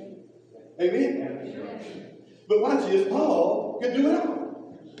ministry. Amen. But watch this. Paul could do it all.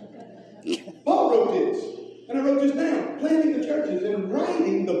 Paul wrote this, and I wrote this down, planting the churches and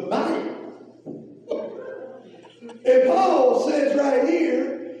writing the Bible. And Paul says right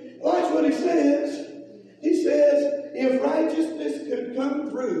here, watch what he says. He says, if righteousness could come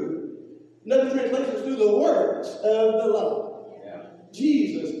through, another translation is through the works of the law.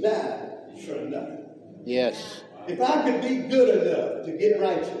 Jesus died for nothing. Yes. If I could be good enough to get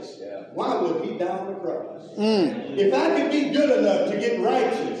righteous, why would He die on the cross? If I could be good enough to get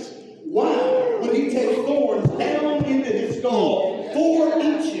righteous, why would He take thorns down into His skull 4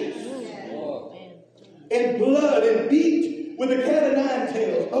 inches and blood and beat with a cat of 9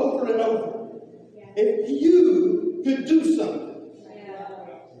 tails over and over? If you could do something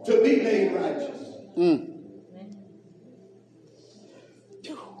to be made righteous.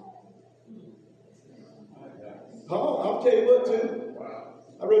 Paul, I'll tell you what, too.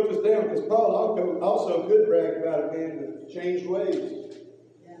 I wrote this down because Paul also could brag about a man that changed ways.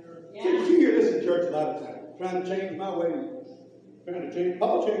 Did you hear this in church a lot of times? Trying to change my ways.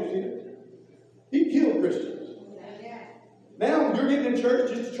 Paul changed it. He killed Christians. Now you're getting in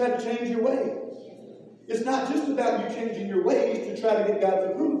church just to try to change your ways. It's not just about you changing your ways to try to get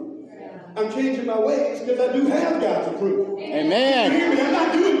God's approval. I'm changing my ways because I do have God's approval. Amen. You hear me? I'm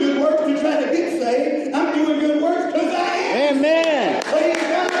not doing good works to try to get saved. I'm doing good works because I am. Amen. Praise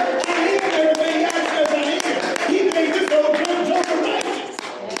God. I am everything God says I am. He made this old jump righteous.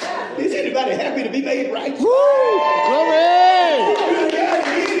 Is anybody happy to be made righteous? Woo! Glory!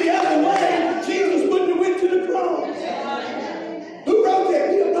 Any other way, Jesus wouldn't have went to the cross. Who wrote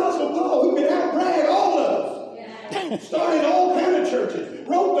that? The Apostle Paul, who could outbrag started all kind of churches,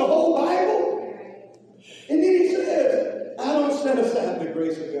 wrote the whole Bible. And then he says, I don't set aside the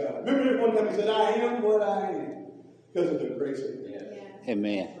grace of God. Remember one time he said, I am what I am because of the grace of God.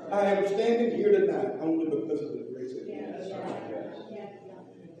 Amen. I am standing here tonight only because of the grace of God.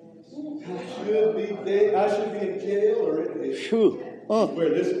 I should be dead. I should be in jail or in hell. Where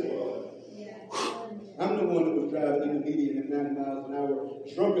this was. I'm the one that was driving in the median at 90 miles an hour,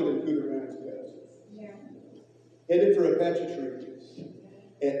 drunker than Cooter Ryan's cousin. Headed for Apache Trees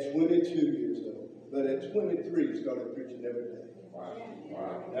at 22 years old. But at 23, started preaching every day.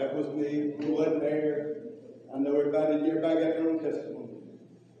 Wow. That was me. Who wasn't there? I know everybody got their own testimony.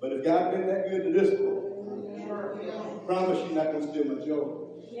 But if God been that good to this boy, promise you're not going to steal my joy.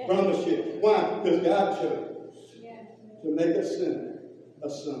 Promise you. Why? Because God chose to make a sinner a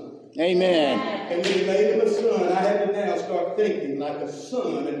son. Amen. And when he made him a son, I had to now start thinking like a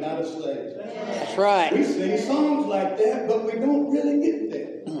son and not a slave. That's right. We sing songs like that, but we don't really get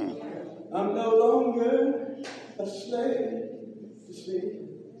there. I'm no longer a slave to sin.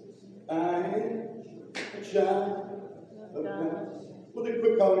 I am a child of God. Well, then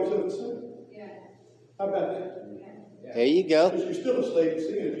quit calling yourself a son. How about that? There you go. Because you're still a slave to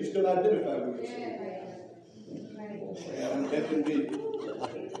sin if you still identify with your sin. I'm FNB.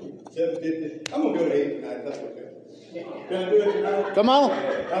 750. I'm going to go to 8 tonight. That's okay. Can I do it tonight? Come on.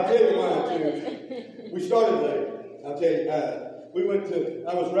 I'll tell you why, too. We started late. I'll tell you.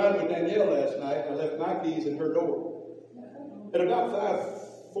 I was riding with Danielle last night, and I left my keys in her door. At about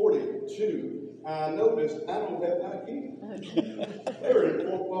 5:42, I noticed I don't have my keys. They were in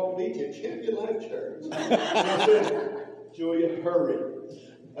Fort Walton Beach at Champion Life Church. And I said, Julia, hurry.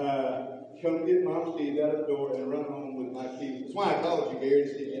 Come get Mom's keys out of the door and run home with my keys. That's why I called you, Gary, to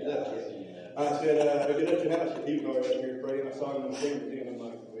see if you left here. I said, if you left your house, he was already up here praying. I saw him in the camera and I'm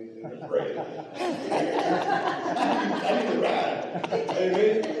like, wait, praying. I need to ride.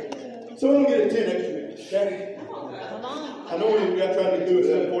 Amen. So I'm going to get a 10 extra minutes, okay? I know we got tried to do it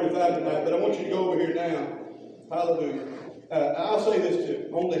 7:45 tonight, but I want you to go over here now. Hallelujah. I'll say this too.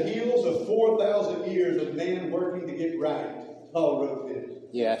 On the heels of 4,000 years of man working to get right, Paul wrote this.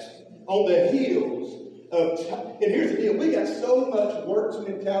 Yes. On the heels of, and here's the deal, we got so much works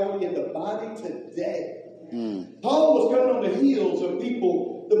mentality in the body today. Paul was coming on the heels of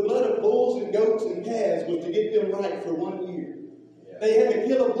people, the blood of bulls and goats and calves was to get them right for 1 year. They had to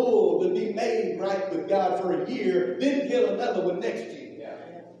kill a bull to be made right with God for a year, then kill another one next year.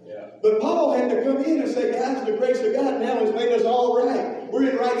 But Paul had to come in and say, guys, the grace of God now has made us all right.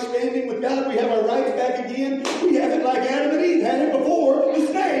 We're in right standing with God. We have our rights back again. We have it like Adam and Eve had it before the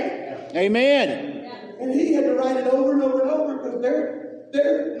snake. Amen. And he had to write it over and over and over because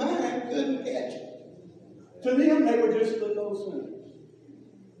their mind couldn't catch it. To them, they were just little old sinners.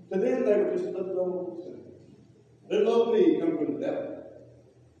 To them, they were just little old sinners. Little old me come from the devil.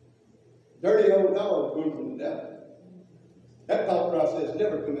 Dirty old dog come from the devil. That thought process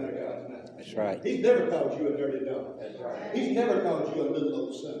never come out of God's mouth. That's right. He's never called you a dirty dog. That's right. He's never called you a little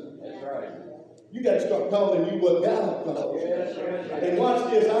old son. That's right. You got to start calling you what God calls you. Yes, right. And watch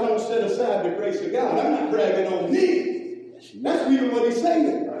this. I don't set aside the grace of God. I'm not bragging on me. That's even what he's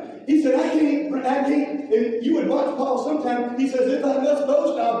saying. He said, I can't. And you would watch Paul sometime. He says, if I must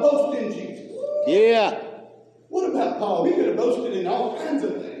boast, I'll boast in Jesus. Yeah. What about Paul? He could have boasted in all kinds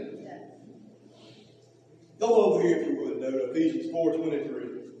of things. Go over here, if you would, though, to Ephesians 4:23.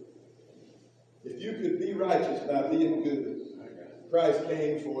 If you could be righteous by being good, Christ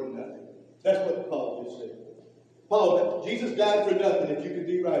came for nothing. That's what Paul just said. Paul, Jesus died for nothing if you could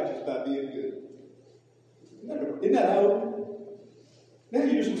be righteous by being good. Isn't that how? Now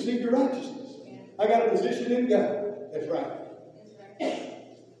you just receive your righteousness. I got a position in God. That's right.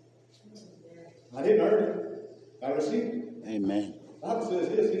 I didn't earn it. I received it. Amen. The Bible says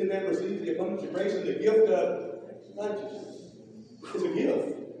this, he that receives the abundance of grace and the gift of righteousness. It's a gift.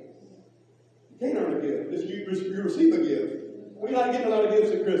 You can't earn a gift. You receive a gift. We like getting a lot of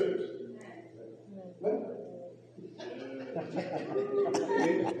gifts at Christmas. Well,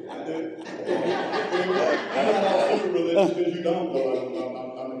 I do. I'm not all super religious because you don't, though.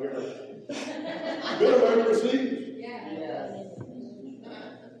 I'm a girl. Good learn to receive.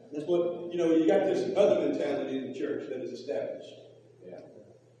 That's what, you got this other mentality in the church that is established.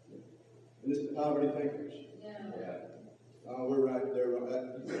 And it's the poverty thinkers. Oh, we're right there.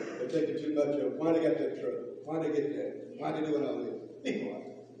 They're taking too much of. Why they got that truck? Why they get that? Why they doing all this? Be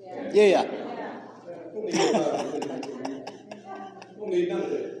quiet. Yeah. Don't need don't need none of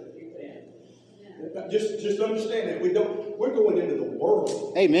that. Just understand that we're going into the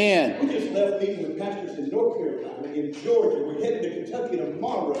world. Amen. We just left meeting with pastors in North Carolina, in Georgia. We're headed to Kentucky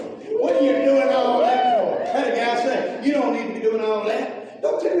tomorrow. What are you doing all that for? I had a guy say, You don't need to be doing all that.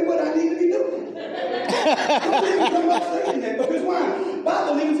 Don't tell me what I need to be doing. Don't even come up saying that. Because why? The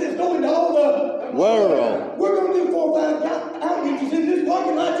Bible even says, go into all the world. We're going to do 4 or 5 outreaches in this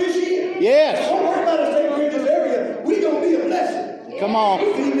parking lot this year. Yes. Don't worry about us taking care of this area. We're going to be a blessing. Come on.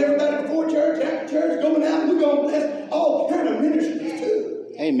 We're feeding everybody before church, after church, going out, and we're going to bless all kind of ministries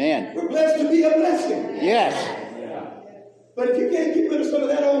too. Amen. We're blessed to be a blessing. Yes. But if you can't get rid of some of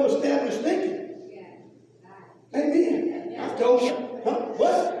that old established thinking, amen. I've told you,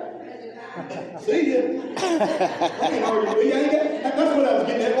 what? See ya. I ain't arguing with you. That's what I was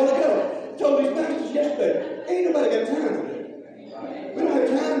getting at a while ago. I told these pastors yesterday, ain't nobody got time for that. We don't have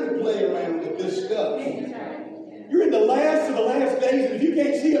time to play around with this stuff. You're in the last of the last days, and if you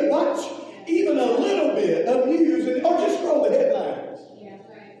can't see it, watch even a little bit of news, or just scroll the headlines.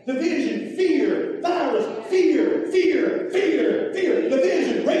 Division, fear, virus, fear, fear, fear, fear.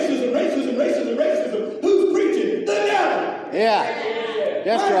 Division, racism, racism, racism, racism. Who's preaching? The devil. Yeah.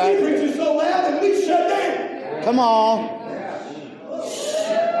 That's Why right. is he preaching so loud and we shut down? Come on.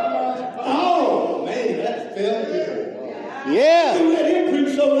 Oh, man, that felt good. Yeah. You let him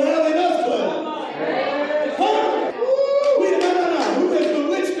preach so loud and us close. Huh? No. Who has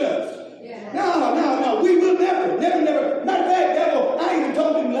bewitched us? No. We will never. Matter of fact, devil, I even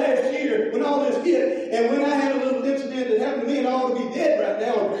told him last year when all this hit, and when I had a little incident that happened to me and I ought to be dead right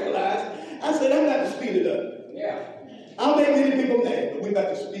now or paralyzed, I said, I'm not to speed it up. Yeah. I'll make many people mad, but we're about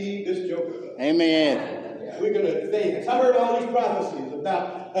to speed this joker up. Amen. We're going to advance. I heard all these prophecies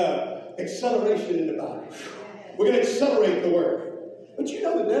about acceleration in the Bible. We're going to accelerate the work. But you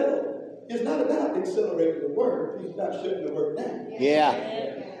know the devil is not about accelerating the work. He's about shutting the work down. Yeah.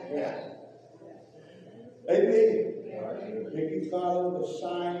 Amen. Make you follow the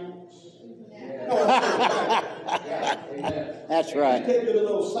science. That's right. Take a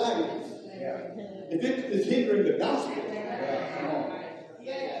little science. If it is hindering the gospel.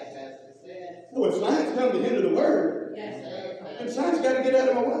 No, if science comes to hinder the word, then science got to get out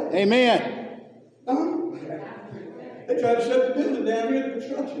of my way. Amen. They tried to shut the building down here at the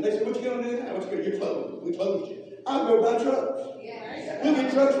construction. They said, what you going to do now? You're closed. We closed you. I'll go buy trucks. We'll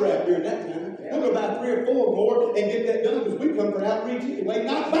get trucks wrapped during that time. We'll go buy 3 or 4 more and get that done because we come for outreach anyway,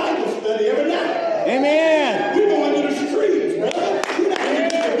 not Bible study every night. Amen. We're going to the streets, brother. We're not going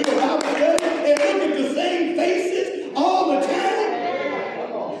to do a Bible study and look at the same faces all the time.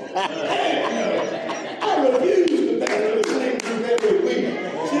 I refuse to pastor the same group every week,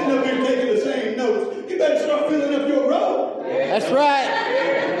 sitting up here taking the same notes. You better start filling up your row. That's right.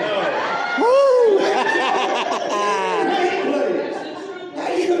 Woo! How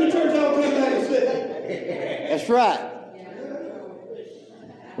you come to church all the time and sit? That's right.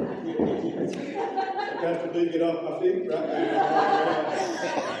 Got to get off my feet right now.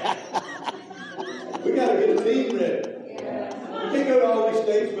 We got to get a team ready. We can't go to all these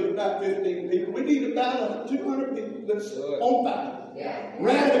states with about 15 people. We need about 200 people that's on fire.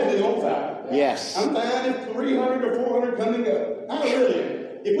 Radically on fire. Yes. I'm fine if 300 or 400 coming up. I really am.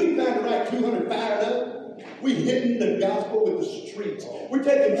 If we can find the right 200 fired up, we're hitting the gospel with the streets. We're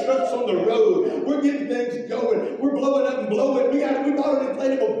taking trucks on the road. We're getting things going. We're blowing up and blowing. We bought an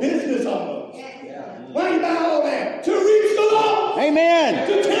inflatable business almost. Why do you buy all that? To reach the lost. Amen.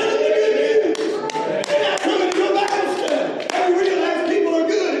 To tell them the good news. They're not coming to a Bible study. And we realize people are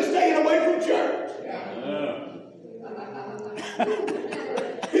good at staying away from church.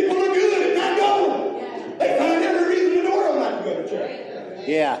 People are good at not going. They find every reason in the world not to go to church.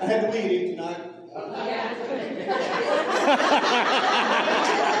 Yeah. I had to weed eat tonight.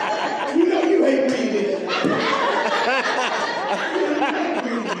 You know you hate reading.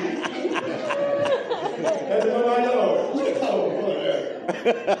 That's what I know. Oh, whatever.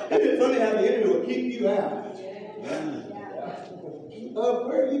 It's funny how the enemy will keep you out.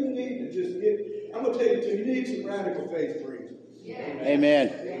 Where you need to just get, I'm going to tell you too, you need some radical faith preachers. Amen.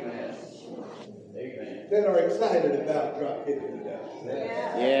 That are excited about drop kicking the devil.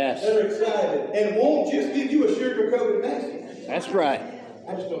 Yes. That are excited and won't just give you a sugar-coated message. That's right.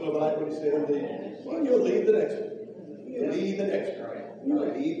 I just don't know like what he said. Well, you'll leave the next one. You'll leave the next one. You'll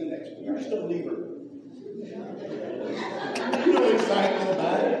leave the next one. You're just a leaver. You don't excite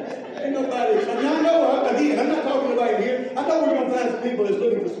nobody. Ain't nobody excited. Now, I know, again, I'm not talking about here. I know we're going to find some people that's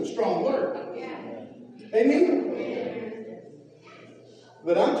looking for some strong word. Amen?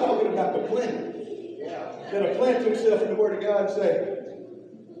 But I'm talking about the planter. That'll plant himself in the Word of God and say,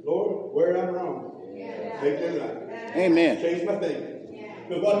 Lord, where I'm wrong, make them right. Amen. Change my thinking.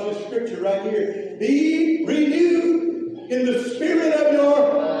 But watch this scripture right here. Be renewed in the spirit of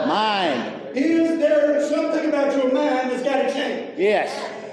your mind. Is there something about your mind that's got to change? Yes.